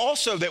 but that's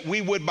also that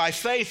we would, by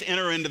faith,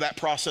 enter into that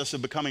process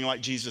of becoming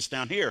like Jesus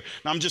down here.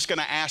 Now, I'm just going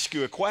to ask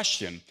you a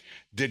question.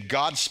 Did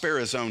God spare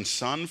his own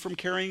son from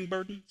carrying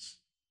burdens?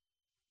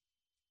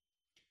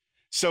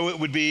 So it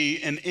would be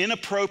an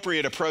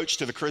inappropriate approach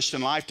to the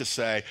Christian life to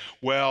say,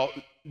 well,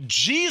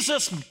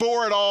 Jesus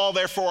bore it all,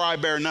 therefore I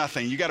bear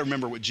nothing. You got to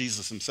remember what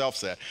Jesus himself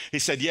said. He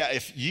said, yeah,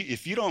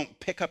 if you don't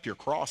pick up your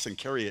cross and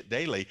carry it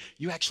daily,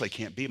 you actually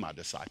can't be my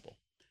disciple.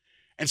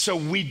 And so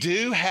we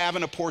do have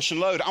an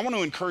apportioned load. I want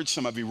to encourage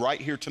some of you right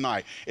here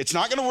tonight. It's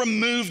not going to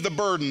remove the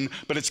burden,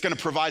 but it's going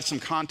to provide some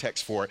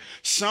context for it.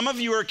 Some of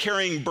you are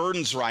carrying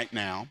burdens right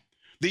now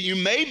that you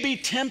may be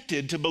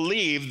tempted to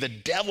believe the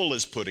devil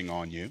is putting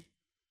on you.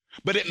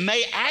 But it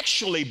may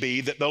actually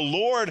be that the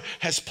Lord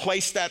has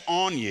placed that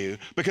on you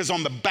because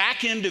on the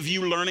back end of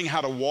you learning how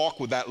to walk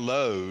with that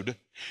load,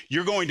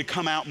 you're going to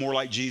come out more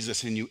like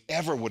Jesus than you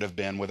ever would have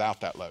been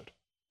without that load.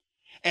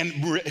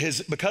 And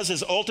because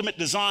his ultimate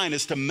design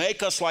is to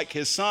make us like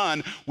his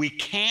son, we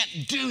can't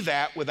do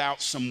that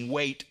without some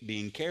weight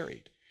being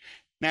carried.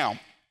 Now,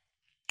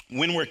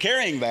 when we're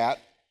carrying that,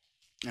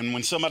 and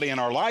when somebody in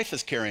our life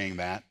is carrying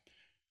that,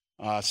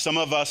 some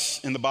of us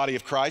in the body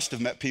of Christ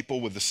have met people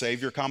with the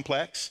Savior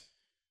complex.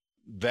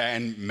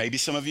 Then maybe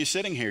some of you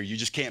sitting here, you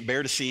just can't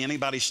bear to see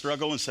anybody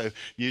struggle, and so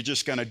you're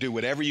just going to do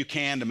whatever you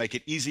can to make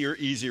it easier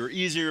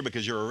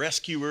because you're a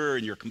rescuer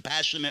and you're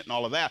compassionate and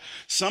all of that.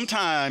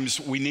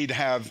 Sometimes we need to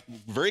have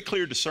very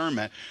clear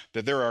discernment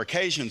that there are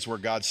occasions where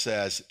God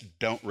says,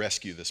 don't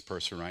rescue this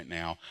person right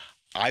now.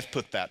 I've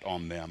put that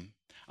on them.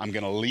 I'm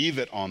going to leave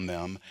it on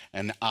them,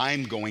 and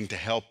I'm going to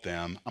help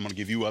them. I'm going to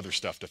give you other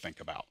stuff to think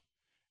about.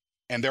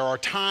 And there are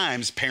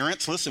times,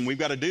 parents, listen, we've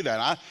got to do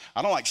that.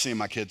 I don't like seeing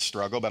my kids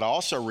struggle, but I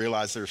also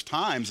realize there's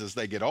times as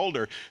they get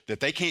older that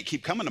they can't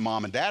keep coming to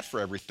mom and dad for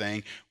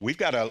everything. We've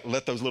got to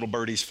let those little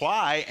birdies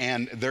fly,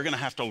 and they're going to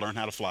have to learn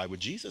how to fly with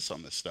Jesus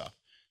on this stuff.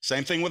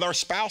 Same thing with our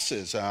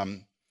spouses,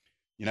 and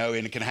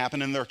it can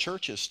happen in their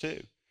churches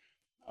too.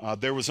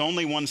 There was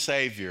only one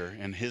Savior,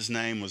 and his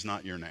name was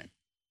not your name.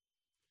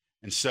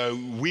 And so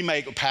we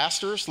make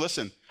pastors,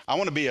 listen, I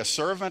want to be a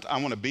servant. I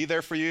want to be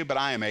there for you, but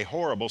I am a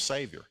horrible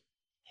Savior.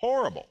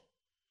 Horrible.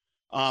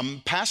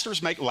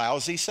 Pastors make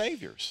lousy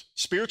saviors.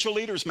 Spiritual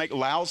leaders make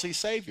lousy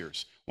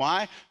saviors.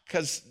 Why?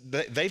 Because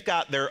they've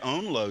got their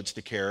own loads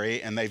to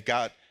carry, and they've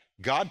got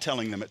God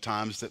telling them at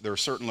times that there are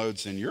certain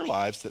loads in your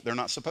lives that they're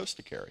not supposed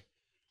to carry.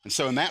 And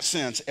so in that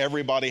sense,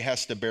 everybody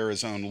has to bear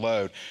his own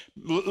load.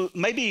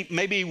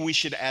 Maybe we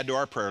should add to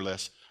our prayer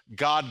list,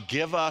 God,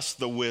 give us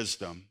the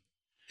wisdom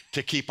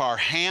to keep our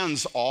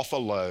hands off a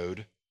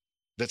load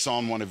that's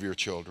on one of your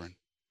children.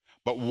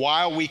 But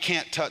while we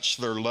can't touch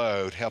their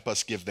load, help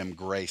us give them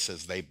grace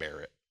as they bear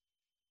it.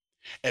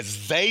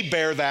 As they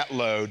bear that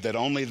load that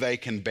only they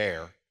can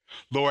bear,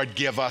 Lord,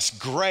 give us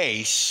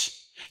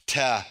grace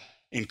to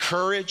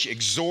encourage,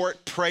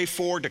 exhort, pray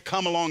for, to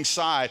come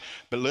alongside.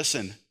 But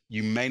listen,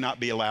 you may not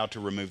be allowed to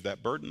remove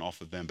that burden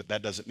off of them, but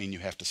that doesn't mean you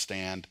have to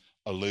stand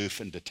aloof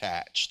and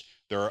detached.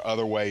 There are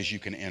other ways you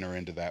can enter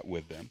into that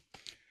with them.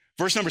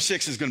 Verse number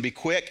 6 is going to be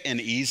quick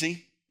and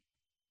easy,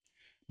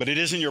 but it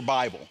is in your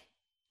Bible.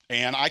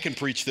 And I can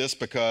preach this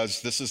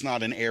because this is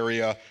not an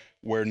area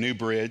where New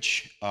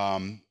Bridge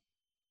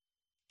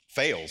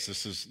fails.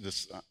 This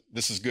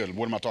is good.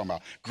 What am I talking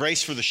about?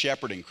 Grace for the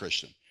shepherding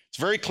Christian. It's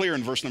very clear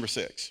in verse number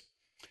 6.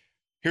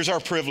 Here's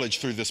our privilege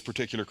through this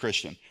particular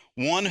Christian.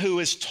 One who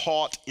is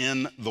taught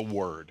in the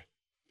word.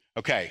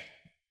 Okay,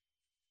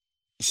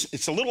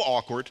 it's a little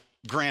awkward,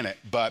 granted,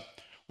 but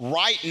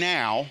right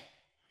now,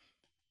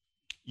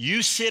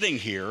 you sitting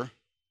here,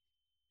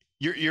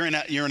 you're in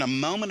a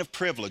moment of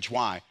privilege.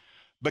 Why?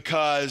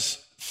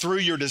 Because through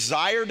your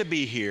desire to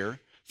be here,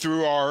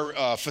 through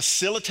our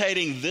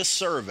facilitating this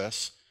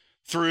service,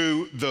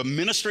 through the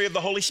ministry of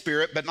the Holy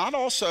Spirit, but not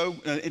also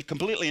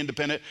completely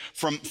independent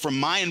from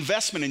my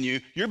investment in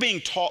you, you're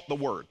being taught the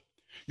word.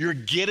 You're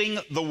getting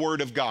the word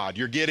of God.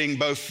 You're getting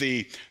both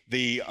the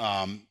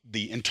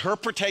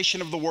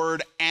interpretation of the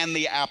word and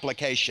the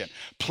application.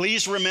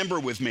 Please remember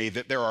with me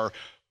that there are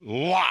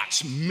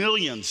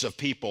millions of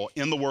people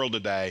in the world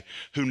today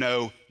who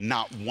know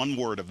not one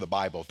word of the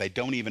Bible. They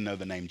don't even know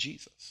the name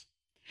Jesus.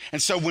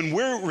 And so when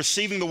we're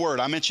receiving the word,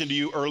 I mentioned to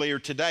you earlier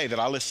today that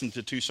I listened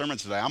to 2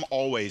 sermons today. I'm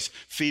always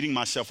feeding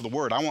myself with the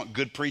word. I want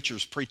good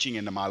preachers preaching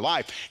into my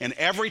life. And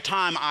every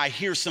time I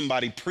hear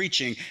somebody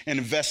preaching and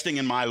investing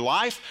in my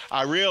life,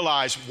 I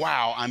realize,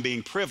 wow, I'm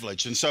being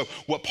privileged. And so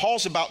what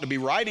Paul's about to be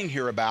writing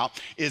here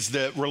about is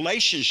the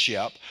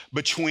relationship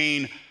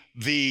between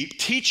the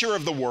teacher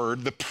of the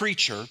word, the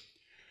preacher,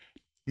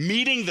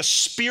 meeting the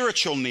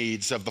spiritual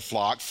needs of the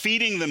flock,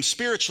 feeding them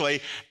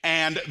spiritually,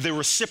 and the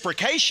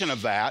reciprocation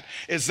of that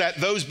is that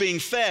those being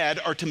fed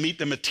are to meet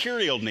the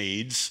material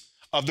needs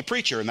of the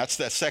preacher. And that's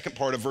the second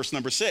part of verse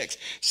number 6.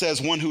 It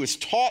says, one who is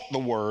taught the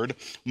word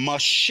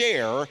must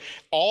share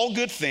all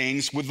good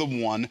things with the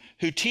one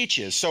who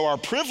teaches. So our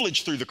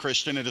privilege through the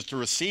Christian is to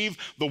receive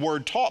the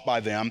word taught by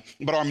them,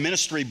 but our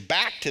ministry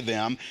back to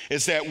them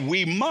is that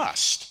we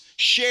must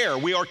share.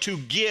 We are to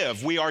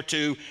give.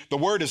 The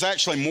word is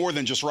actually more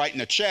than just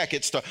writing a check.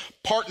 It's to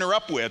partner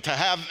up with, to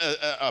have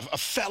a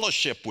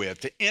fellowship with,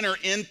 to enter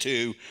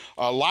into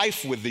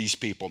life with these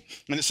people.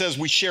 And it says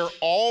we share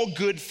all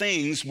good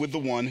things with the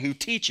one who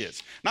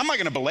teaches. Now, I'm not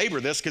going to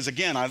belabor this because,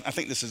 again, I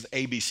think this is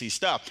ABC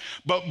stuff.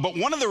 But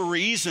one of the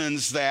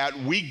reasons that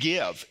we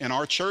give in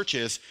our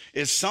churches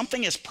is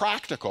something as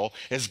practical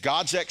as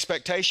God's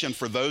expectation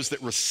for those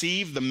that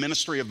receive the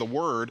ministry of the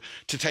word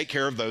to take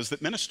care of those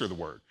that minister the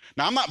word.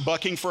 Now, I'm not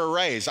bucking for a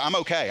raise. I'm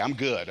okay. I'm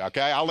good,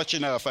 okay? I'll let you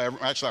know if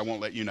I won't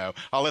let you know.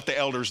 I'll let the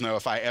elders know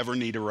if I ever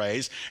need a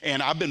raise.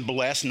 And I've been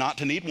blessed not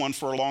to need one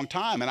for a long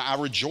time. And I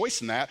rejoice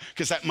in that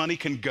because that money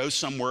can go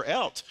somewhere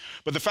else.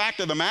 But the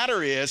fact of the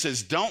matter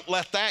is don't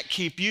let that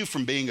keep you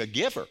from being a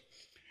giver.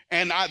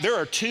 And there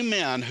are 2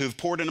 men who've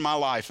poured into my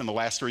life in the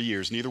last 3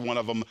 years. Neither one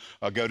of them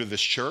go to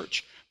this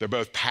church. They're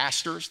both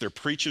pastors. They're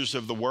preachers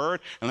of the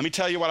word. And let me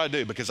tell you what I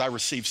do, because I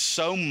receive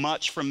so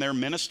much from their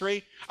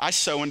ministry, I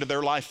sow into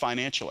their life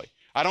financially.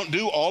 I don't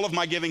do all of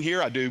my giving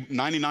here. I do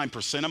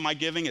 99% of my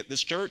giving at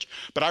this church.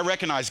 But I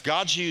recognize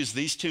God's used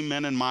these 2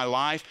 men in my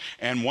life,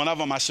 and one of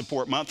them I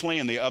support monthly,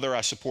 and the other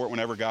I support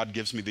whenever God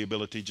gives me the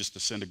ability just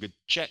to send a good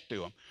check to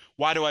them.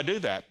 Why do I do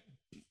that?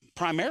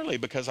 Primarily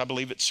because I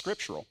believe it's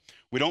scriptural.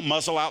 We don't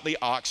muzzle out the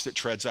ox that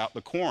treads out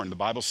the corn. The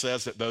Bible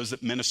says that those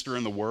that minister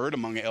in the word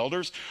among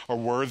elders are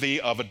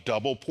worthy of a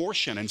double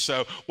portion. And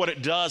so what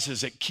it does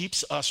is it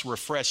keeps us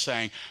refreshed,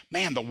 saying,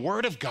 man, the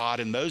word of God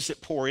and those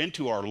that pour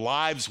into our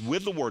lives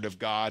with the word of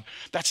God,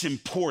 that's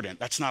important.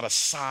 That's not a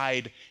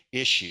side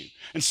issue.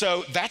 And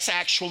so that's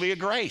actually a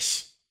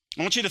grace.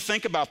 I want you to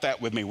think about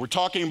that with me. We're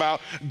talking about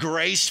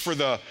grace for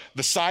the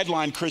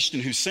sideline Christian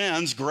who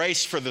sins,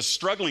 grace for the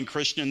struggling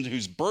Christian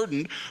who's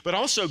burdened, but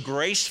also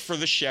grace for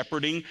the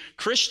shepherding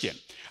Christian.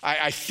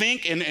 I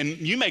think, and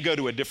you may go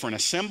to a different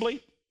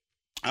assembly.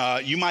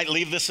 You might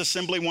leave this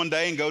assembly one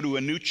day and go to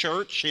a new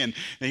church, and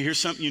here's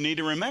something you need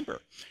to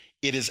remember.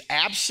 It is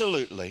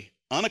absolutely,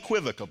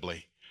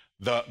 unequivocally,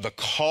 the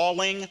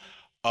calling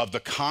of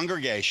the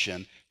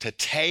congregation to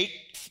take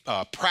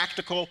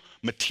practical,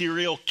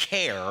 material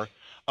care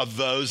of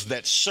those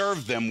that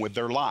serve them with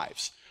their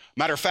lives.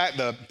 Matter of fact,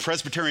 the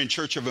Presbyterian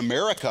Church of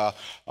America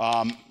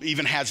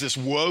even has this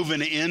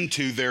woven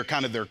into their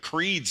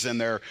creeds and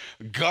their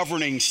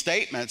governing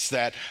statements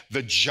that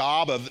the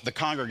job of the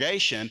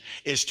congregation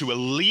is to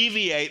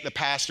alleviate the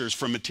pastors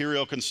from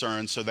material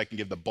concerns so they can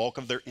give the bulk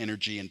of their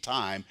energy and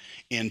time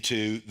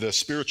into the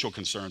spiritual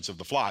concerns of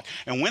the flock.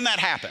 And when that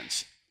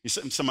happens,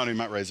 somebody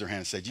might raise their hand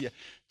and say, yeah,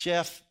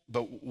 Jeff,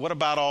 but what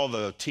about all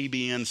the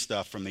TBN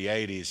stuff from the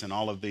 80s and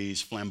all of these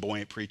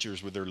flamboyant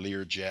preachers with their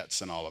Lear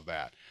jets and all of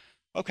that?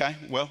 Okay,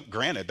 well,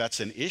 granted,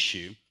 that's an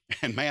issue.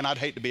 And man, I'd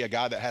hate to be a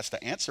guy that has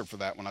to answer for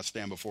that when I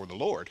stand before the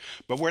Lord.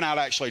 But we're not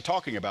actually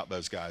talking about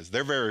those guys.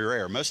 They're very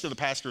rare. Most of the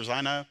pastors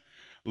I know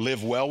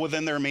live well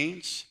within their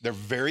means. They're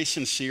very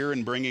sincere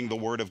in bringing the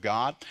word of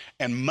God.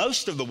 And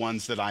most of the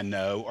ones that I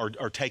know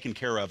are taken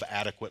care of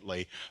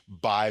adequately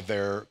by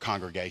their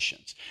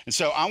congregations. And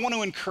so I want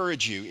to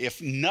encourage you,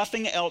 if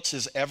nothing else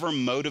has ever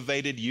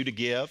motivated you to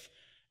give,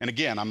 and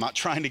again, I'm not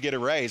trying to get a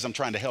raise, I'm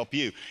trying to help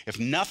you. If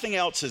nothing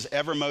else has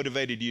ever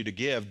motivated you to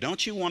give,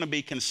 don't you want to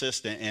be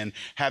consistent in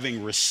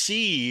having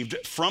received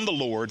from the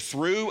Lord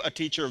through a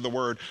teacher of the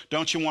word?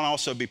 Don't you want to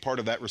also be part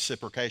of that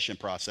reciprocation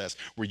process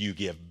where you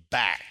give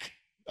back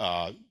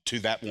to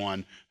that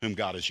one whom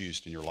God has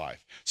used in your life?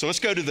 So let's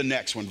go to the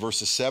next one,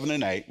 verses 7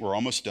 and 8. We're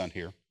almost done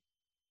here.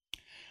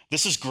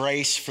 This is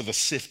grace for the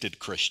sifted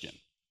Christian.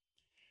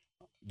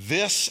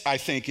 This, I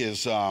think,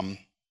 is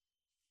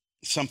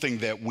something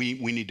that we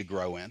need to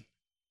grow in.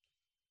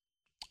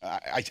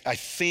 I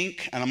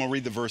think, and I'm going to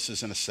read the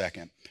verses in a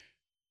second,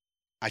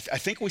 I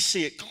think we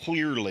see it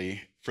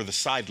clearly for the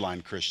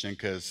sideline Christian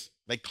because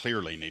they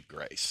clearly need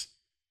grace.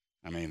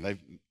 I mean,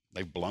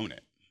 they've blown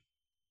it.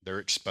 They're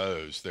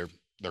exposed. They're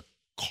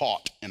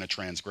caught in a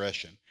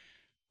transgression.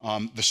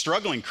 The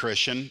struggling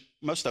Christian,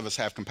 most of us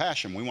have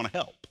compassion. We want to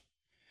help.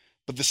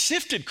 But the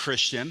sifted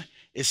Christian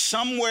is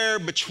somewhere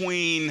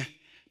between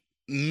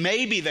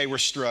maybe they were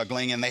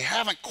struggling and they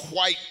haven't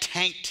quite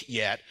tanked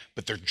yet,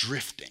 but they're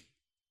drifting.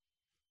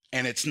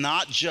 And it's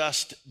not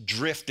just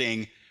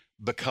drifting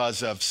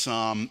because of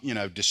some,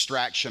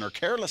 distraction or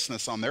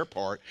carelessness on their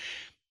part.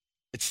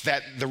 It's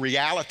that the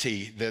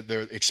reality,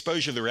 the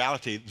exposure to the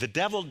reality, the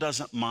devil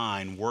doesn't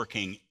mind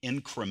working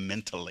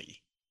incrementally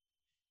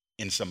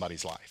in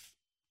somebody's life.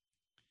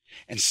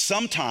 And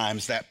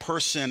sometimes that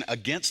person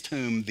against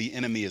whom the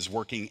enemy is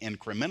working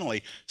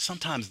incrementally,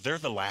 sometimes they're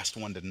the last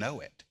one to know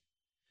it.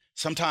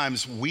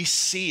 Sometimes we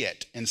see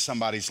it in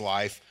somebody's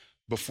life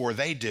before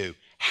they do.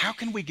 How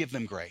can we give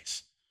them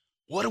grace?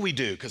 What do we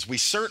do? Because we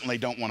certainly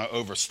don't want to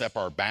overstep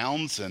our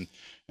bounds and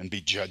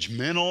be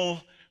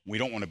judgmental. We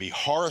don't want to be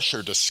harsh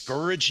or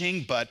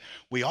discouraging, but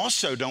we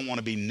also don't want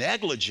to be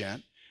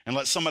negligent and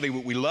let somebody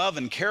we love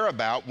and care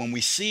about, when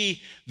we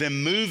see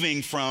them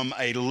moving from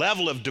a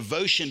level of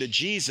devotion to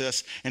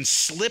Jesus and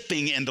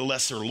slipping into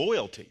lesser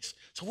loyalties.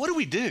 So what do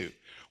we do?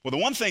 Well, the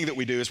one thing that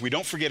we do is we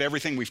don't forget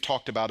everything we've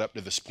talked about up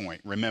to this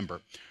point. Remember,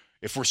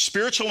 if we're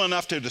spiritual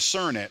enough to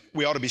discern it,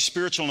 we ought to be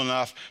spiritual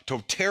enough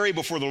to tarry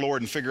before the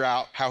Lord and figure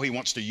out how he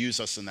wants to use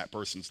us in that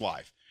person's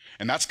life.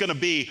 And that's going to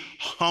be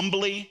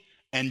humbly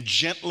and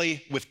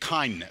gently with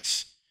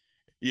kindness.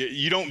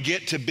 You don't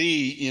get to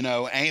be,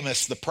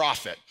 Amos the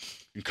prophet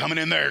and coming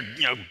in there,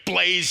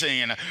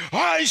 blazing and,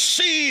 I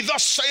see,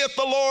 thus saith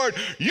the Lord,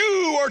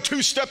 you are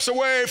 2 steps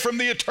away from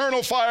the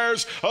eternal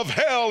fires of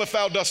hell if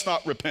thou dost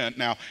not repent.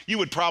 Now, you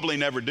would probably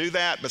never do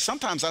that, but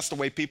sometimes that's the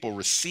way people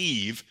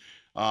receive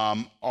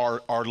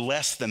our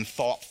less than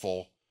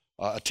thoughtful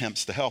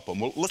attempts to help them.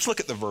 Well, let's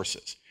look at the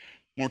verses.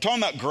 When we're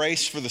talking about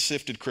grace for the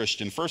sifted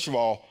Christian, first of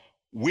all,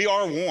 we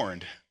are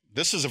warned.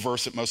 This is a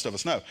verse that most of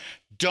us know.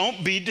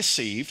 Don't be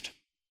deceived.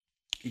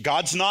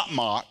 God's not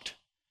mocked.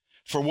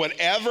 For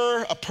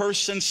whatever a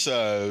person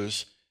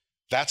sows,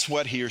 that's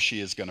what he or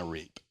she is going to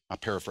reap. I'm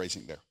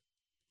paraphrasing there.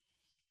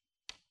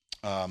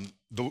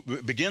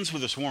 It begins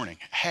with this warning.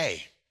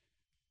 Hey,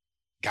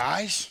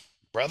 guys,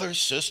 brothers,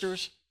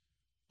 sisters,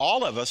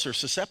 all of us are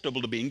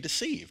susceptible to being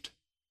deceived.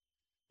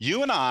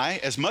 You and I,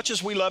 as much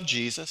as we love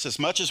Jesus, as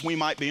much as we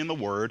might be in the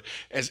Word,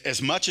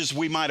 as much as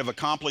we might have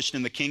accomplished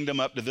in the kingdom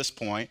up to this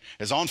point,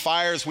 as on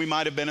fire as we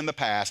might have been in the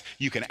past,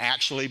 you can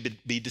actually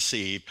be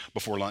deceived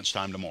before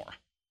lunchtime tomorrow.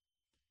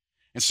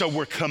 And so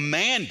we're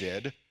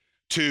commanded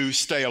to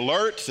stay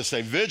alert, to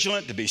stay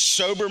vigilant, to be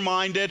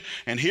sober-minded.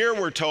 And here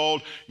we're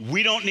told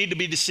we don't need to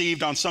be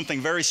deceived on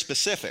something very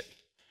specific.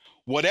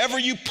 Whatever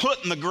you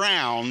put in the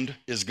ground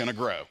is going to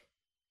grow.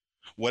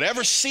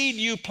 Whatever seed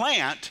you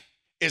plant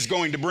is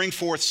going to bring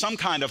forth some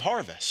kind of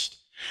harvest.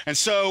 And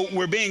so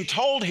we're being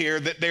told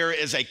here that there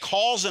is a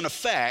cause and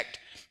effect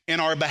in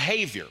our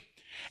behavior.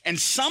 And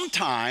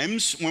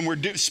sometimes when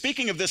we're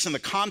speaking of this in the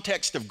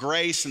context of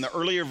grace in the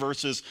earlier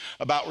verses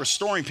about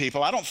restoring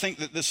people, I don't think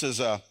that this is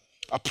a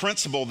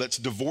principle that's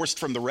divorced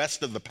from the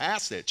rest of the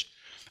passage.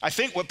 I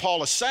think what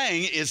Paul is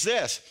saying is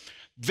this: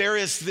 there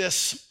is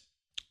this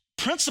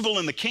principle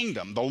in the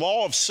kingdom, the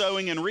law of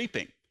sowing and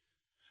reaping.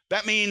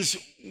 That means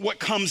what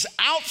comes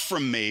out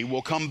from me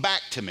will come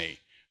back to me.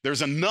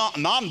 There's a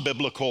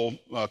non-biblical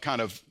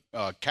kind of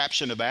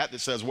caption to that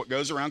says, what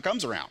goes around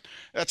comes around.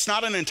 That's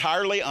not an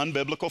entirely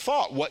unbiblical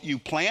thought. What you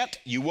plant,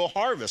 you will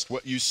harvest.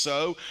 What you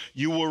sow,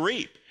 you will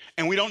reap.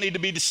 And we don't need to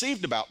be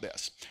deceived about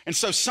this. And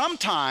so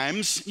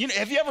sometimes,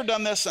 have you ever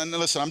done this? And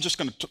listen, I'm just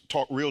going to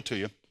talk real to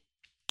you.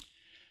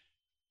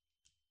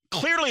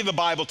 Clearly, the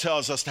Bible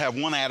tells us to have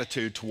one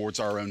attitude towards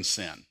our own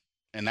sin.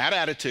 And that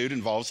attitude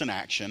involves an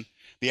action.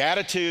 The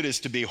attitude is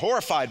to be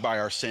horrified by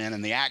our sin,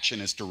 and the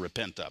action is to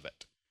repent of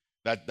it.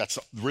 That's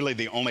really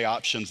the only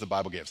options the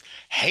Bible gives.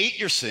 Hate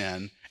your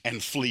sin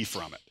and flee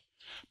from it.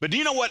 But do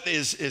you know what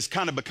is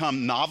kind of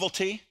become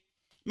novelty?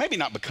 Maybe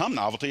not become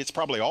novelty, it's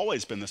probably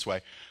always been this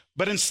way.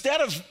 But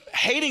instead of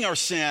hating our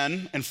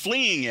sin and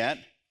fleeing it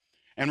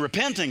and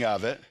repenting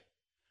of it,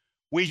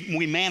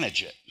 we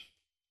manage it.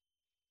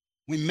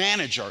 We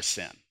manage our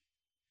sin.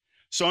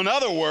 So in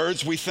other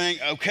words, we think,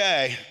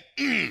 okay,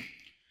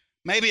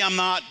 maybe I'm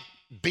not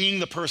being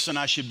the person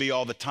I should be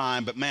all the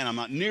time, but man, I'm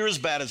not near as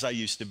bad as I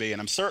used to be,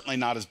 and I'm certainly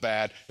not as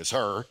bad as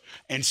her.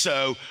 And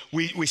so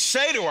we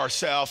say to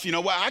ourselves, you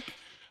know what,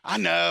 I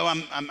know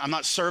I'm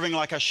not serving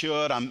like I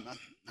should, I'm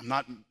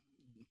not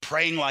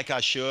praying like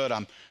I should,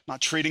 I'm not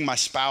treating my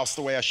spouse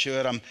the way I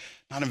should, I'm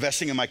not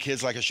investing in my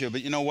kids like I should,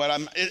 but you know what,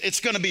 it's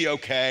gonna be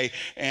okay,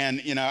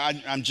 and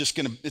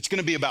it's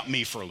gonna be about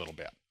me for a little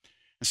bit.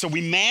 And so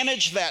we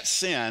manage that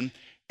sin,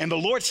 and the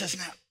Lord says,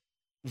 now,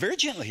 very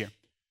gently here,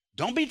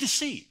 don't be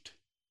deceived.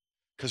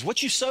 Because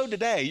what you sow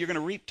today, you're going to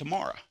reap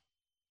tomorrow.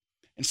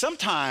 And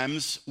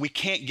sometimes we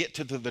can't get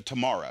to the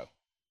tomorrow.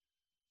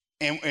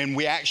 And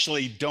we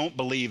actually don't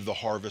believe the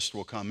harvest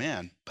will come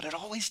in, but it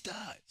always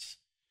does.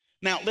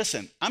 Now,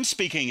 listen, I'm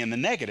speaking in the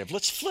negative.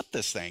 Let's flip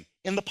this thing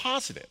in the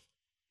positive.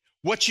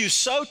 What you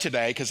sow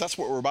today, because that's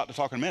what we're about to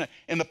talk in a minute,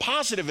 in the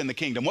positive in the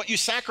kingdom, what you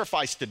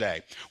sacrifice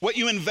today, what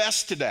you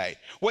invest today,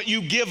 what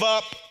you give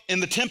up in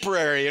the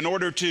temporary in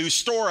order to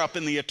store up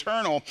in the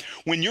eternal,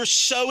 when you're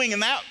sowing in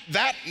that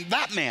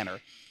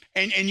manner,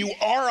 and you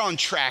are on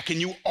track,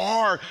 and you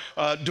are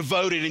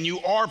devoted, and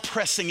you are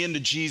pressing into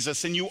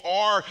Jesus, and you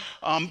are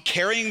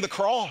carrying the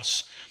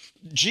cross.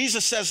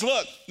 Jesus says,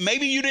 look,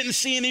 maybe you didn't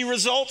see any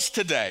results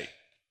today.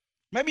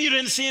 Maybe you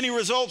didn't see any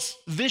results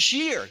this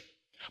year.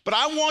 But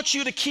I want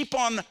you to keep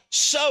on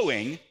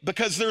sowing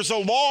because there's a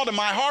law to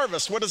my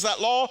harvest. What is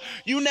that law?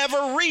 You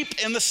never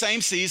reap in the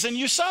same season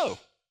you sow.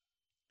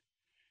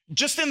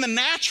 Just in the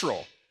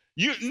natural.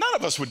 None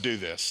of us would do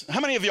this.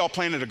 How many of y'all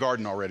planted a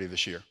garden already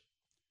this year?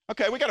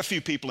 Okay, we got a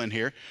few people in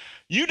here.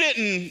 You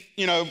didn't,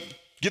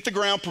 get the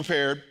ground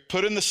prepared,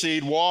 put in the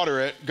seed,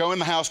 water it, go in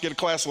the house, get a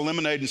glass of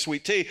lemonade and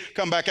sweet tea,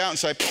 come back out and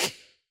say,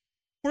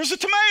 where's the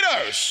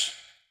tomatoes?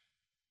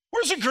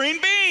 Where's the green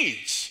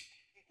beans?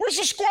 Where's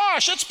the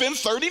squash? It's been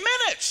 30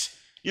 minutes.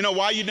 You know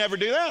why you'd never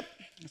do that?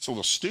 It's a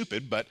little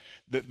stupid, but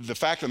the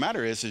fact of the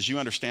matter is you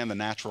understand the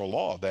natural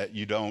law that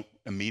you don't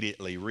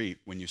immediately reap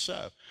when you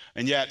sow.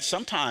 And yet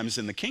sometimes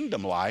in the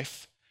kingdom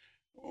life,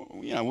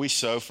 we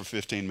sow for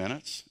 15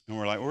 minutes and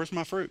we're like, where's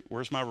my fruit?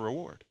 Where's my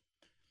reward?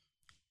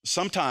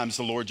 Sometimes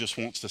the Lord just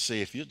wants to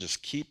see if you'll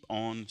just keep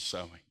on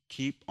sowing,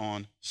 keep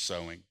on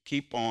sowing,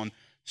 keep on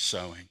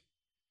sowing,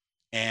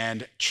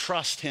 and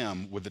trust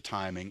Him with the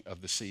timing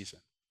of the season.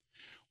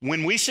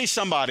 When we see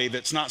somebody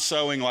that's not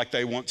sowing like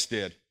they once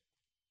did,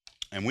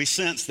 and we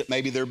sense that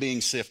maybe they're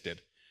being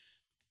sifted,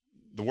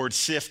 the word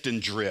sift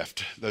and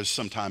drift, those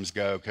sometimes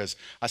go, because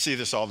I see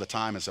this all the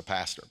time as a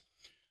pastor.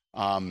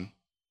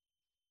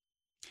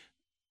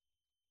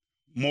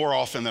 More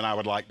often than I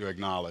would like to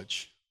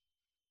acknowledge,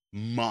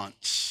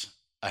 months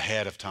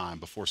ahead of time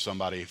before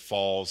somebody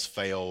falls,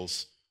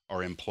 fails,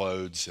 or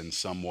implodes in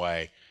some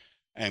way,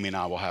 Amy and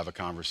I will have a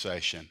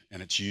conversation,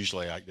 and it's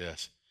usually like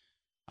this.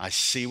 I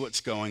see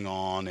what's going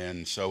on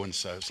in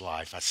so-and-so's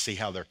life. I see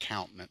how their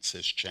countenance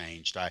has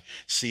changed. I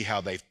see how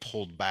they've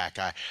pulled back.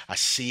 I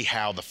see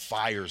how the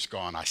fire's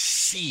gone. I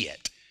see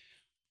it,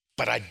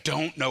 but I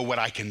don't know what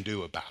I can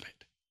do about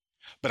it.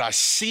 But I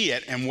see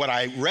it, and what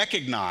I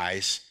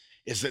recognize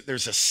is that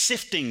there's a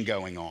sifting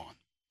going on.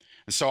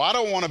 And so I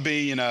don't want to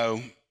be,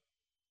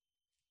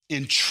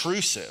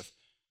 intrusive,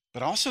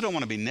 but I also don't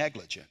want to be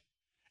negligent.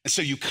 And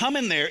so you come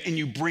in there and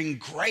you bring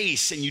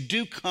grace and you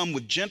do come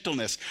with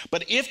gentleness.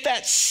 But if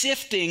that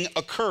sifting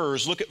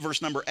occurs, look at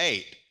verse number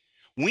 8.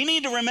 We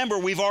need to remember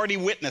we've already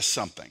witnessed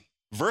something.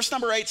 Verse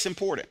number 8 is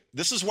important.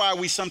 This is why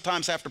we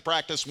sometimes have to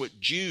practice what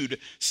Jude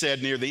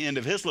said near the end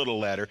of his little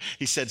letter.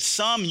 He said,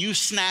 some you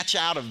snatch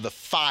out of the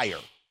fire,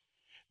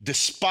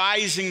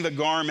 despising the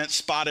garment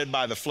spotted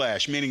by the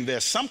flesh. Meaning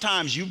this,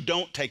 sometimes you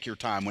don't take your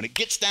time. When it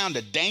gets down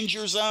to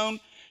danger zone,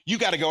 you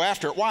got to go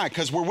after it. Why?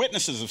 Because we're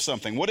witnesses of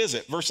something. What is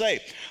it? Verse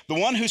 8, the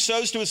one who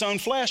sows to his own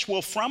flesh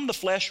will from the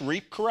flesh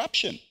reap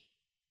corruption.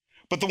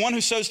 But the one who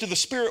sows to the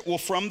Spirit will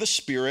from the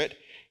Spirit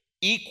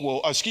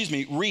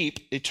reap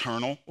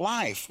eternal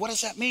life. What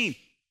does that mean?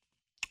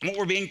 What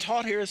we're being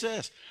taught here is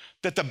this,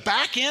 that the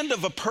back end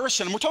of a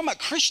person, and we're talking about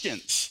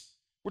Christians,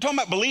 we're talking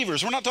about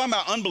believers, we're not talking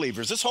about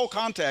unbelievers. This whole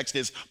context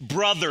is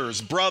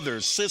brothers,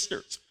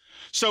 sisters.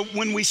 So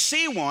when we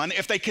see one,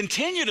 if they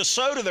continue to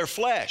sow to their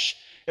flesh,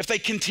 if they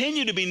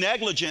continue to be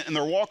negligent in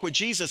their walk with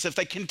Jesus, if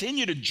they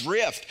continue to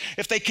drift,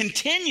 if they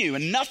continue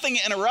and nothing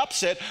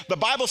interrupts it, the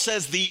Bible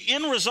says the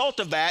end result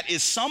of that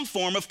is some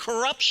form of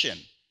corruption,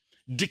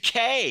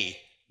 decay,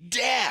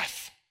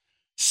 death.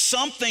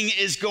 Something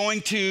is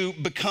going to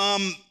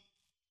become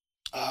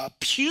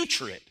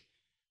putrid,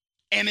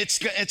 and it's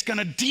going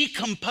to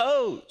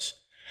decompose.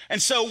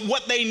 And so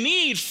what they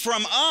need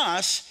from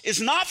us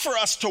is not for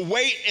us to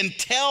wait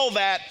until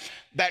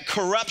that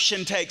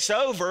corruption takes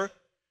over.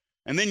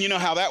 And then you know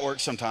how that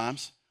works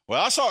sometimes.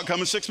 Well, I saw it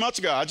coming 6 months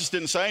ago. I just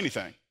didn't say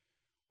anything.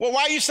 Well,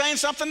 why are you saying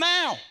something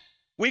now?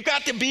 We've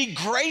got to be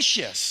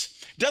gracious.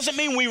 Doesn't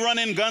mean we run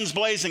in guns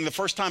blazing the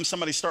first time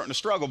somebody's starting to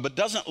struggle, but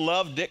doesn't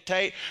love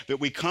dictate that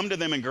we come to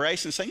them in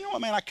grace and say, you know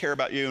what, man, I care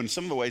about you and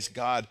some of the ways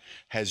God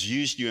has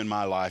used you in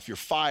my life, your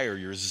fire,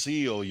 your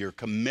zeal, your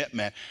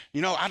commitment.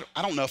 You know,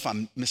 I don't know if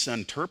I'm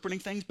misinterpreting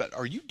things, but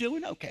are you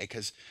doing okay?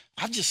 Because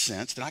I've just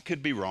sensed, and I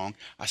could be wrong,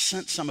 I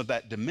sense some of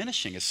that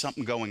diminishing as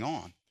something going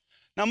on.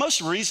 Now,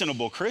 most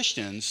reasonable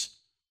Christians,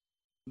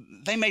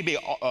 they may be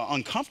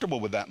uncomfortable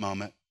with that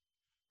moment,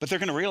 but they're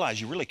going to realize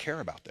you really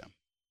care about them.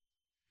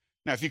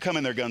 Now, if you come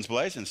in there guns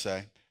blazing and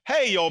say,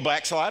 hey, you old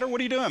backslider, what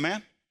are you doing,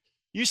 man?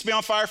 You used to be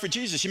on fire for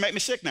Jesus. You make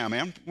me sick now,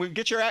 man.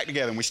 Get your act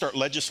together. And we start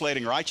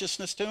legislating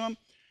righteousness to them,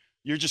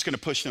 you're just going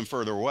to push them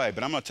further away.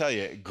 But I'm going to tell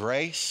you,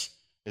 grace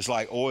is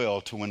like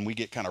oil to when we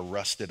get kind of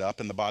rusted up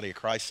in the body of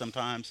Christ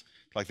sometimes.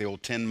 It's like the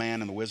old Tin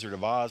Man and the Wizard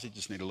of Oz. He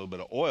just need a little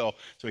bit of oil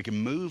so he can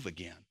move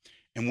again.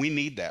 And we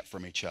need that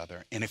from each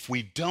other. And if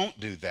we don't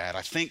do that,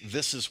 I think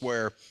this is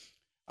where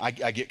I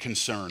get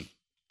concerned.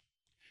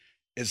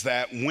 Is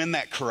that when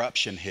that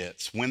corruption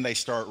hits, when they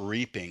start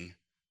reaping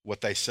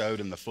what they sowed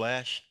in the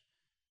flesh,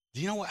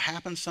 do you know what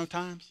happens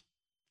sometimes?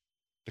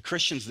 The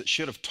Christians that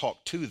should have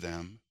talked to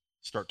them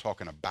start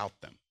talking about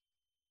them.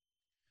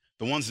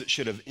 The ones that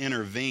should have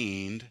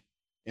intervened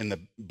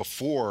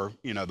before,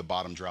 the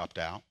bottom dropped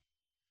out.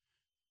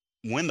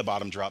 When the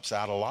bottom drops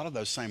out, a lot of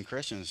those same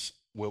Christians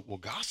will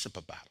gossip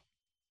about them.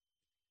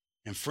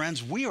 And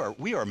friends, we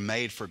are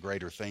made for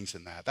greater things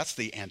than that. That's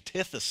the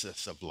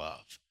antithesis of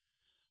love.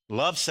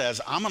 Love says,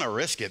 I'm going to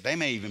risk it. They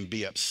may even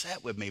be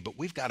upset with me, but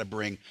we've got to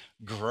bring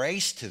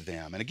grace to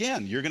them. And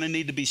again, you're going to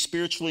need to be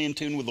spiritually in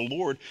tune with the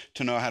Lord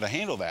to know how to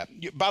handle that.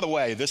 By the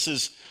way,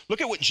 look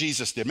at what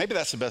Jesus did. Maybe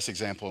that's the best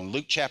example. In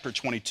Luke chapter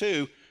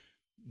 22,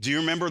 do you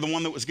remember the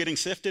one that was getting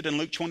sifted in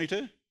Luke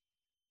 22?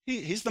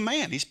 He's the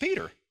man. He's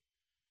Peter.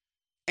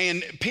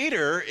 And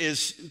Peter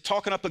is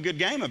talking up a good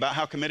game about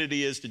how committed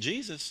he is to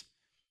Jesus.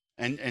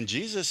 And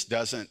Jesus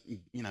doesn't,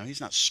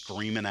 he's not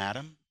screaming at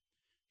him.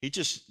 He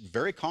just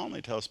very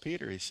calmly tells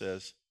Peter, he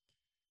says,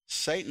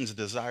 Satan's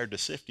desired to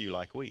sift you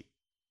like wheat.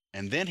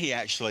 And then he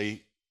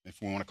actually,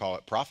 if we want to call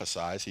it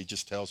prophesies, he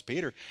just tells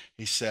Peter,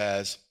 he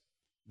says,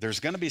 there's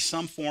going to be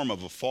some form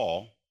of a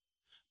fall,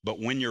 but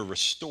when you're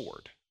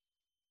restored,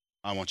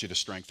 I want you to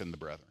strengthen the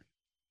brethren.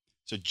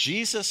 So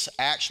Jesus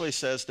actually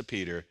says to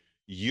Peter,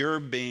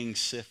 you're being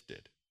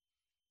sifted.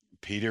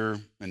 Peter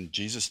and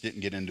Jesus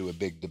didn't get into a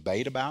big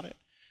debate about it.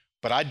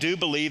 But I do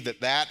believe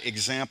that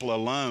example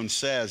alone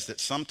says that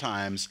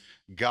sometimes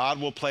God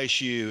will place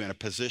you in a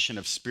position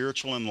of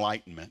spiritual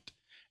enlightenment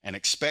and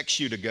expects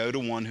you to go to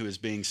one who is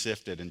being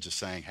sifted and just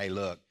saying, hey,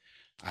 look,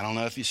 I don't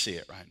know if you see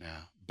it right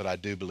now, but I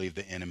do believe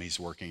the enemy's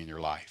working in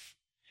your life.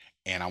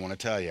 And I want to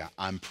tell you,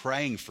 I'm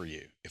praying for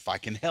you. If I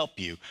can help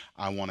you,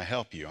 I want to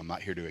help you. I'm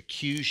not here to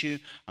accuse you.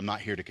 I'm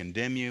not here to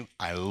condemn you.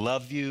 I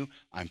love you.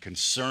 I'm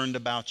concerned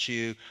about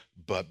you.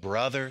 But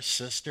brother,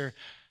 sister,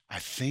 I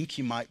think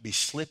you might be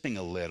slipping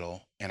a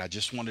little, and I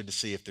just wanted to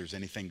see if there's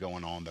anything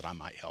going on that I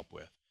might help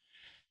with.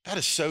 That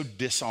is so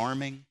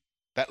disarming.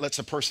 That lets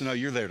a person know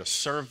you're there to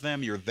serve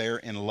them, you're there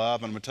in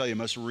love. And I'm going to tell you,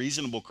 most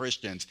reasonable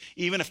Christians,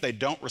 even if they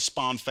don't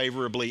respond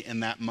favorably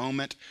in that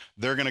moment,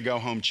 they're going to go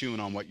home chewing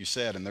on what you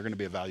said, and they're going to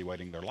be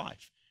evaluating their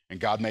life. And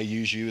God may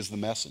use you as the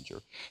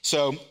messenger.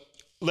 So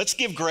let's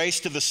give grace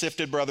to the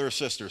sifted brother or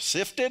sister.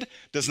 Sifted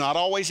does not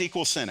always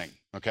equal sinning,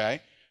 okay?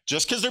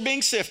 Just because they're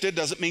being sifted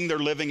doesn't mean they're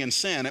living in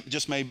sin. It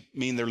just may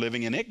mean they're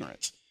living in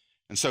ignorance.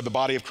 And so the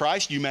body of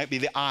Christ, you might be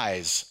the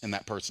eyes in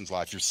that person's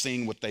life. You're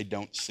seeing what they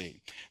don't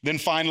see. Then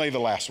finally, the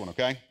last one,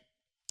 okay?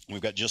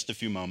 We've got just a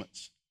few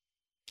moments.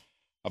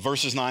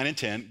 Verses 9 and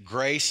 10,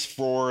 grace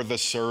for the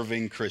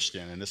serving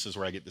Christian. And this is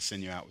where I get to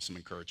send you out with some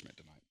encouragement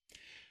tonight.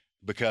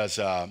 Because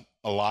a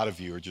lot of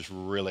you are just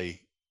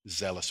really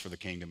zealous for the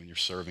kingdom and you're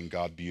serving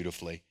God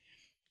beautifully.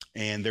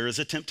 And there is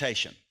a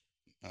temptation.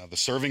 The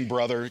serving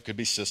brother, it could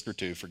be sister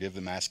too, forgive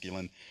the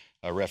masculine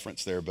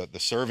reference there, but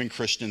the serving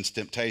Christian's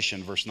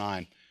temptation, verse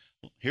 9.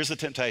 Here's the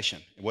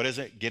temptation. What is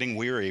it? Getting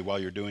weary while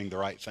you're doing the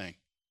right thing.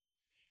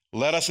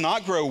 Let us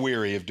not grow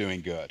weary of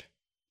doing good,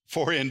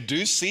 for in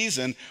due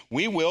season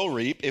we will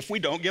reap if we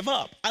don't give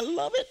up. I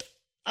love it.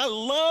 I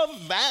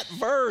love that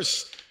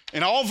verse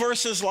and all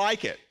verses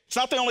like it. It's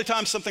not the only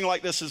time something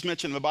like this is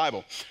mentioned in the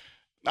Bible.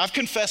 I've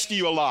confessed to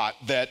you a lot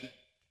that,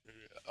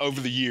 over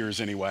the years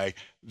anyway,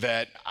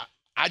 that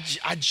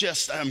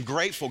I'm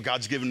grateful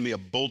God's given me a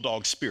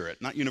bulldog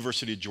spirit, not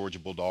University of Georgia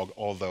Bulldog,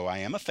 although I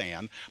am a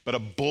fan, but a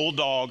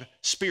bulldog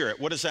spirit.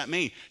 What does that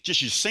mean?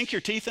 Just you sink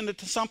your teeth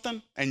into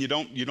something and you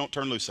don't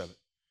turn loose of it.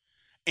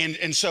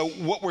 And so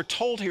what we're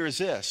told here is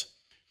this: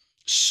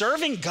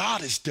 serving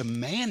God is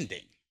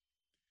demanding.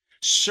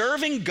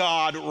 Serving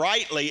God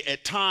rightly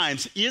at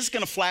times is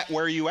going to flat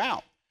wear you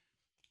out.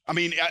 I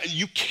mean,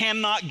 you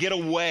cannot get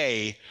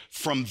away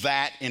from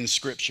that in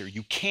Scripture.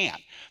 You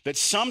can't. That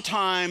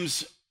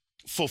sometimes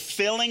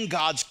fulfilling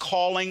God's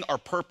calling or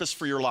purpose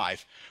for your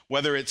life,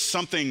 whether it's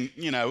something,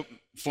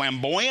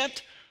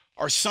 flamboyant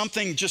or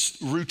something just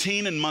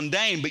routine and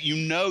mundane, but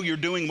you're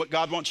doing what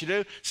God wants you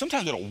to do,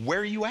 sometimes it'll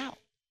wear you out.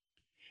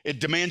 It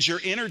demands your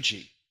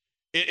energy.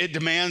 It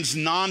demands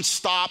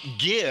nonstop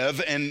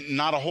give and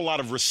not a whole lot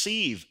of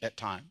receive at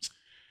times.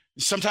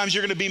 Sometimes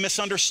you're going to be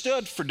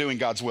misunderstood for doing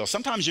God's will.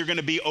 Sometimes you're going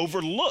to be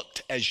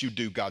overlooked as you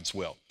do God's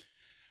will.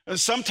 And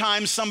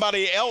sometimes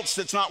somebody else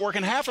that's not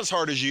working half as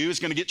hard as you is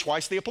going to get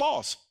twice the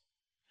applause.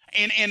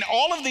 And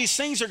all of these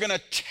things are going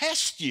to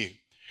test you.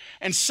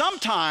 And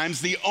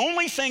sometimes the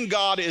only thing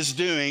God is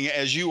doing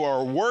as you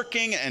are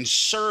working and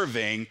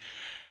serving,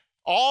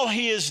 all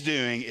he is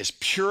doing is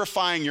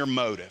purifying your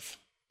motive.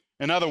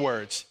 In other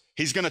words,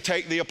 he's going to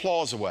take the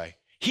applause away.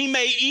 He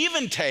may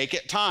even take,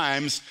 at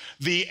times,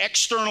 the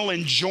external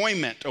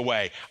enjoyment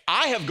away.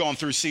 I have gone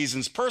through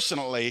seasons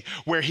personally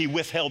where he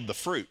withheld the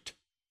fruit.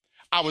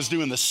 I was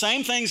doing the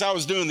same things I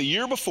was doing the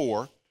year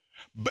before,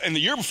 and the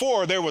year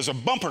before there was a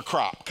bumper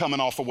crop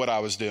coming off of what I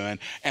was doing,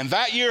 and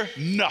that year,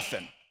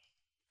 nothing.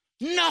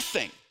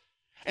 Nothing.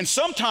 And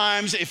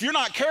sometimes, if you're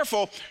not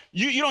careful,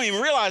 you don't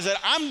even realize that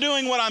I'm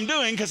doing what I'm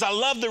doing because I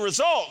love the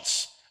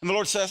results. And the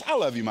Lord says, I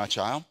love you, my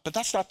child, but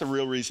that's not the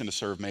real reason to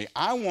serve me.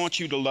 I want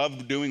you to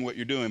love doing what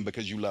you're doing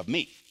because you love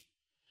me.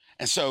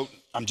 And so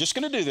I'm just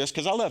going to do this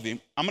because I love you.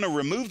 I'm going to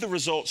remove the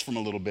results from a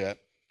little bit,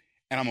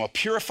 and I'm going to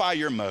purify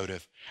your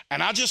motive.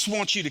 And I just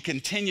want you to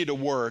continue to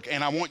work,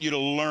 and I want you to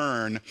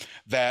learn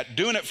that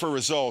doing it for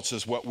results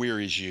is what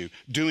wearies you.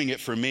 Doing it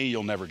for me,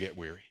 you'll never get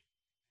weary.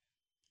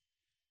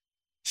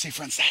 See,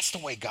 friends, that's the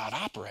way God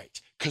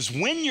operates. Because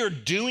when you're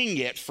doing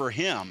it for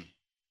him,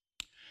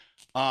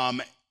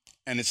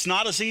 and it's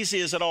not as easy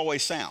as it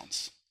always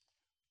sounds.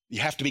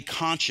 You have to be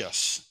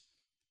consciously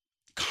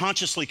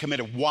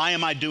committed. Why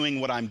am I doing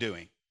what I'm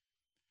doing?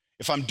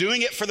 If I'm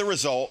doing it for the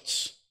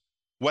results,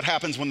 what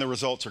happens when the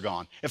results are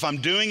gone? If I'm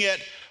doing it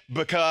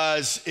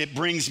because it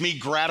brings me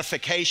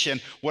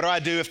gratification, what do I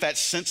do if that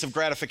sense of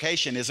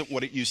gratification isn't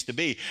what it used to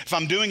be? If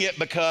I'm doing it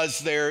because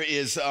there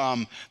is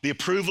the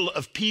approval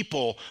of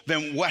people,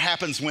 then what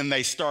happens when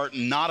they start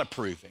not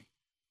approving?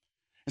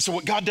 And so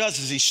what God does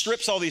is he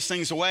strips all these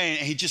things away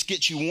and he just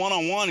gets you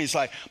one-on-one. He's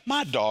like,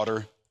 my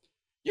daughter,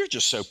 you're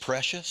just so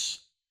precious.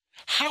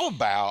 How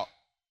about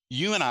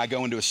you and I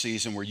go into a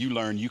season where you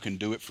learn you can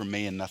do it for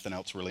me and nothing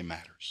else really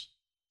matters?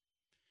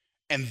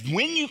 And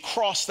when you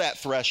cross that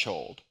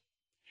threshold,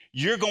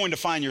 you're going to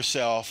find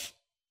yourself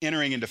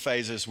entering into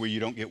phases where you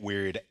don't get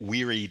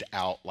wearied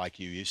out like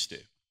you used to.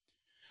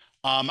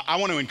 I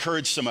want to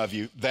encourage some of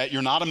you that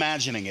you're not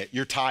imagining it.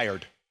 You're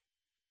tired.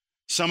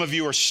 Some of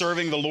you are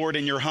serving the Lord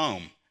in your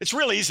home. It's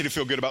really easy to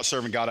feel good about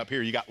serving God up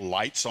here. You got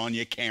lights on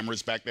you,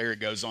 cameras back there,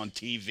 it goes on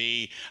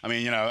TV.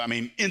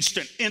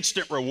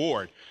 Instant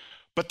reward.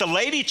 But the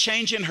lady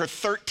changing her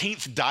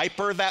 13th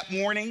diaper that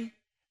morning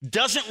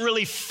doesn't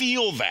really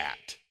feel that.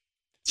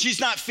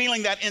 She's not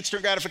feeling that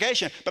instant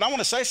gratification. But I want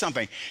to say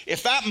something.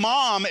 If that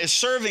mom is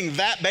serving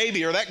that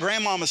baby or that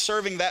grandmom is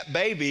serving that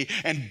baby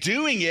and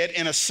doing it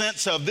in a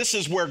sense of this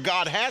is where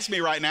God has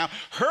me right now,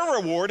 her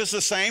reward is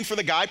the same for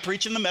the guy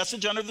preaching the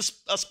message under the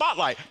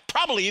spotlight,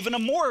 probably even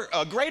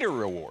a greater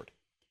reward.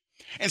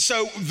 And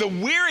so the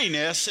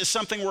weariness is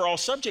something we're all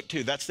subject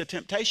to. That's the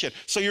temptation.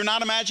 So you're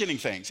not imagining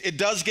things. It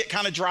does get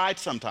kind of dry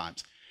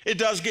sometimes. It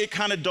does get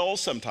kind of dull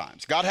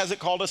sometimes. God hasn't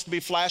called us to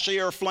be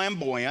flashy or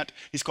flamboyant.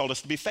 He's called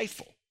us to be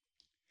faithful.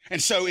 And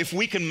so if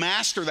we can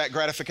master that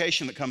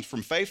gratification that comes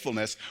from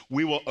faithfulness,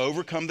 we will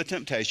overcome the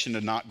temptation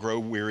to not grow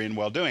weary in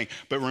well-doing.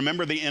 But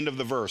remember the end of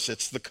the verse.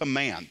 It's the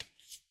command.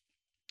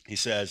 He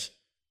says,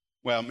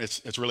 well,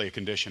 it's really a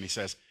condition. He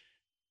says,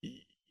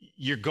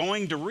 you're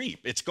going to reap.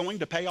 It's going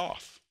to pay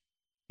off.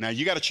 Now,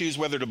 you got to choose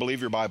whether to believe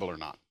your Bible or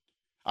not.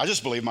 I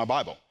just believe my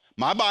Bible.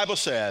 My Bible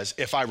says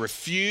if I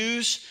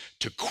refuse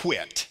to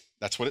quit,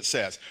 that's what it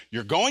says.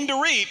 You're going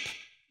to reap,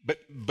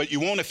 but you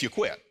won't if you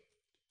quit.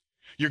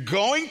 You're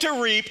going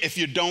to reap if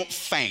you don't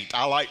faint.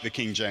 I like the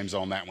King James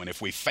on that one,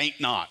 if we faint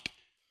not.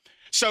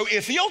 So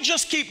if you'll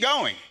just keep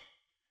going,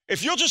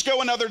 if you'll just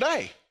go another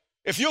day,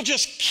 if you'll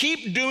just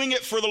keep doing it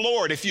for the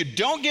Lord, if you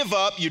don't give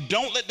up, you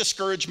don't let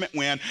discouragement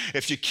win,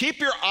 if you keep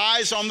your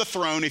eyes on the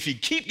throne, if you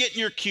keep getting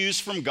your cues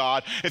from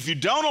God, if you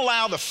don't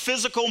allow the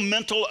physical,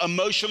 mental,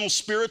 emotional,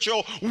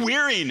 spiritual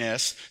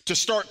weariness to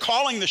start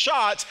calling the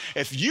shots,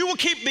 if you will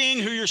keep being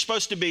who you're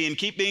supposed to be and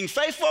keep being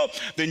faithful,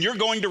 then you're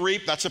going to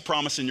reap. That's a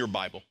promise in your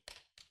Bible.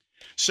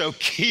 So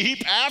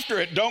keep after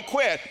it, don't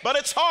quit. But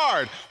it's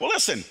hard. Well,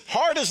 listen,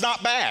 hard is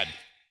not bad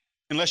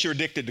unless you're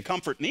addicted to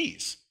comfort and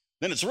ease.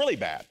 Then it's really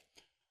bad.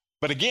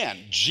 But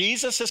again,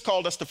 Jesus has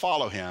called us to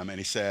follow him, and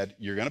he said,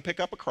 you're going to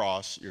pick up a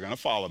cross, you're going to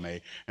follow me,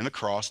 and the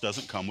cross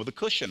doesn't come with a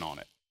cushion on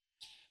it.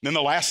 And then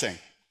the last thing,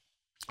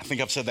 I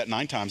think I've said that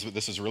 9 times, but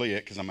this is really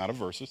it because I'm out of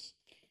verses.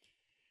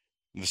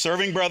 The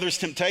serving brother's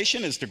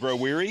temptation is to grow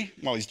weary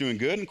while he's doing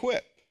good and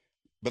quit.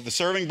 But the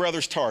serving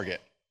brother's target,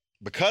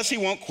 because he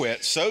won't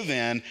quit, so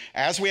then,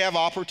 as we have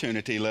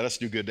opportunity, let us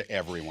do good to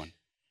everyone,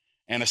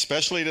 and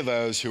especially to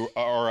those who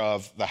are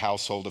of the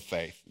household of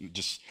faith.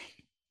 Just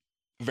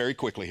very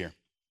quickly here.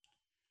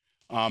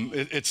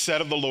 It's said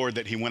of the Lord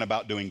that he went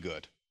about doing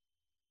good.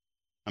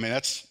 I mean,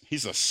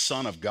 he's the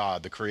Son of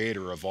God, the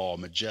creator of all,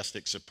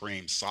 majestic,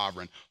 supreme,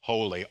 sovereign,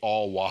 holy,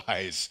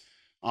 all-wise,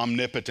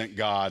 omnipotent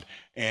God.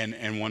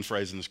 And one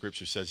phrase in the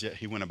scripture says, yeah,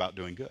 he went about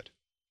doing good.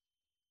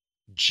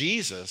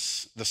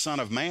 Jesus, the Son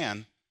of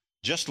Man,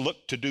 just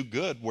looked to do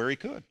good where he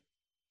could.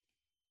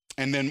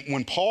 And then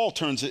when Paul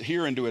turns it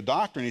here into a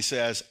doctrine, he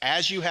says,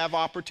 as you have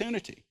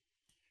opportunity,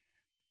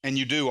 and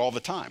you do all the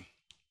time.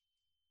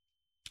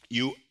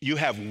 You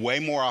have way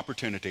more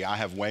opportunity. I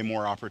have way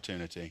more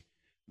opportunity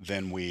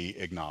than we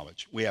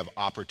acknowledge. We have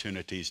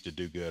opportunities to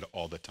do good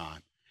all the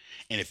time.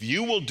 And if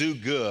you will do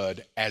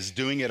good as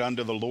doing it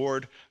unto the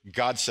Lord,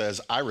 God says,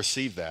 I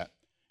receive that.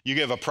 You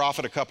give a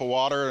prophet a cup of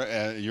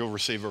water, you'll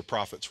receive a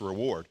prophet's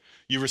reward.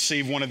 You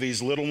receive one of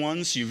these little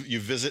ones, you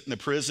visit in the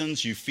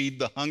prisons, you feed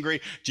the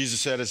hungry. Jesus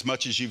said, as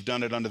much as you've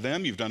done it unto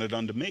them, you've done it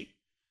unto me.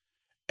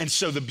 And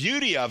so the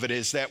beauty of it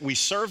is that we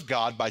serve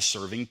God by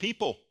serving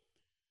people.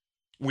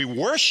 We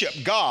worship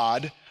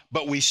God,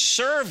 but we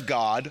serve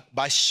God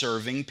by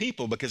serving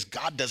people because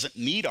God doesn't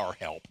need our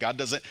help. God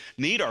doesn't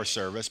need our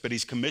service, but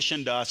he's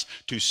commissioned us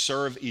to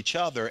serve each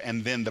other.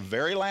 And then the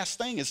very last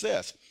thing is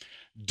this: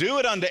 do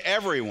it unto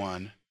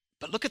everyone,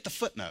 but look at the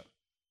footnote,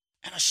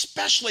 and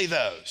especially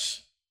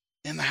those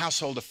in the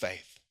household of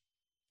faith,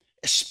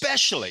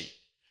 especially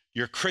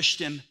your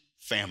Christian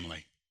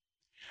family.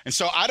 And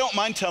so I don't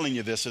mind telling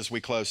you this as we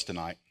close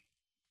tonight.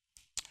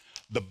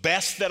 The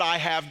best that I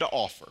have to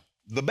offer,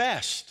 the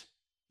best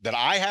that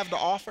I have to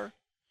offer,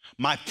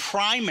 my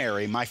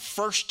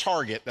first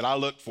target that I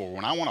look for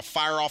when I want to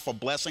fire off a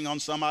blessing on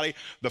somebody,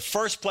 the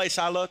first place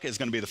I look is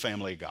going to be the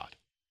family of God.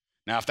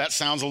 Now, if that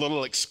sounds a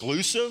little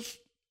exclusive,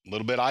 a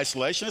little bit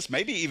isolationist,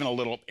 maybe even a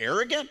little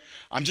arrogant,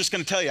 I'm just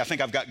going to tell you, I think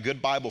I've got good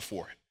Bible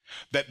for it.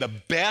 That the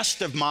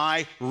best of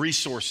my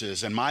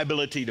resources and my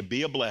ability to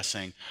be a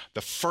blessing,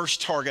 the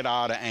first target I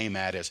ought to aim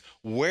at is,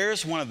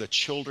 where's one of the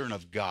children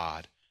of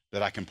God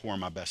that I can pour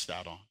my best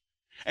out on?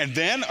 And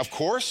then, of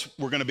course,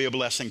 we're going to be a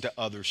blessing to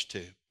others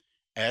too.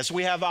 As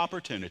we have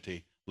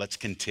opportunity, let's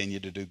continue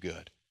to do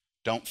good.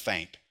 Don't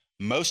faint.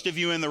 Most of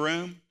you in the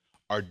room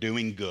are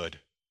doing good.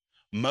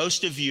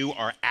 Most of you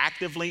are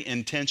actively,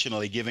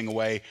 intentionally giving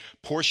away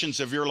portions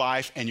of your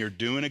life, and you're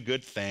doing a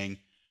good thing.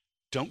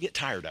 Don't get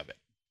tired of it.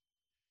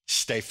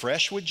 Stay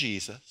fresh with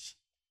Jesus.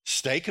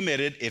 Stay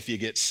committed. If you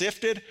get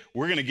sifted,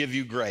 we're going to give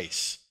you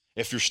grace.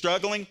 If you're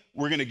struggling,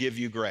 we're going to give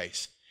you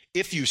grace.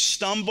 If you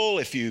stumble,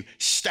 if you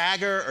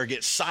stagger or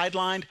get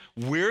sidelined,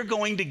 we're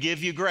going to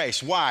give you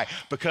grace. Why?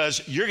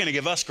 Because you're going to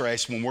give us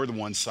grace when we're the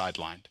ones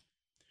sidelined,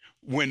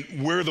 when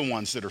we're the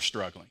ones that are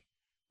struggling,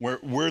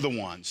 we're the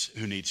ones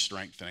who need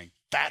strengthening.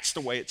 That's the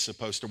way it's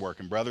supposed to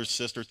work. And brothers,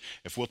 sisters,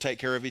 if we'll take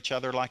care of each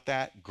other like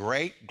that,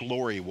 great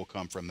glory will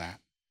come from that.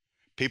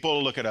 People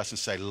will look at us and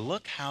say,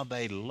 look how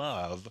they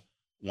love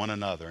one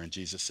another. And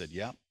Jesus said,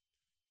 yep,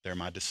 they're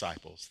my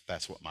disciples.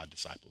 That's what my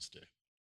disciples do.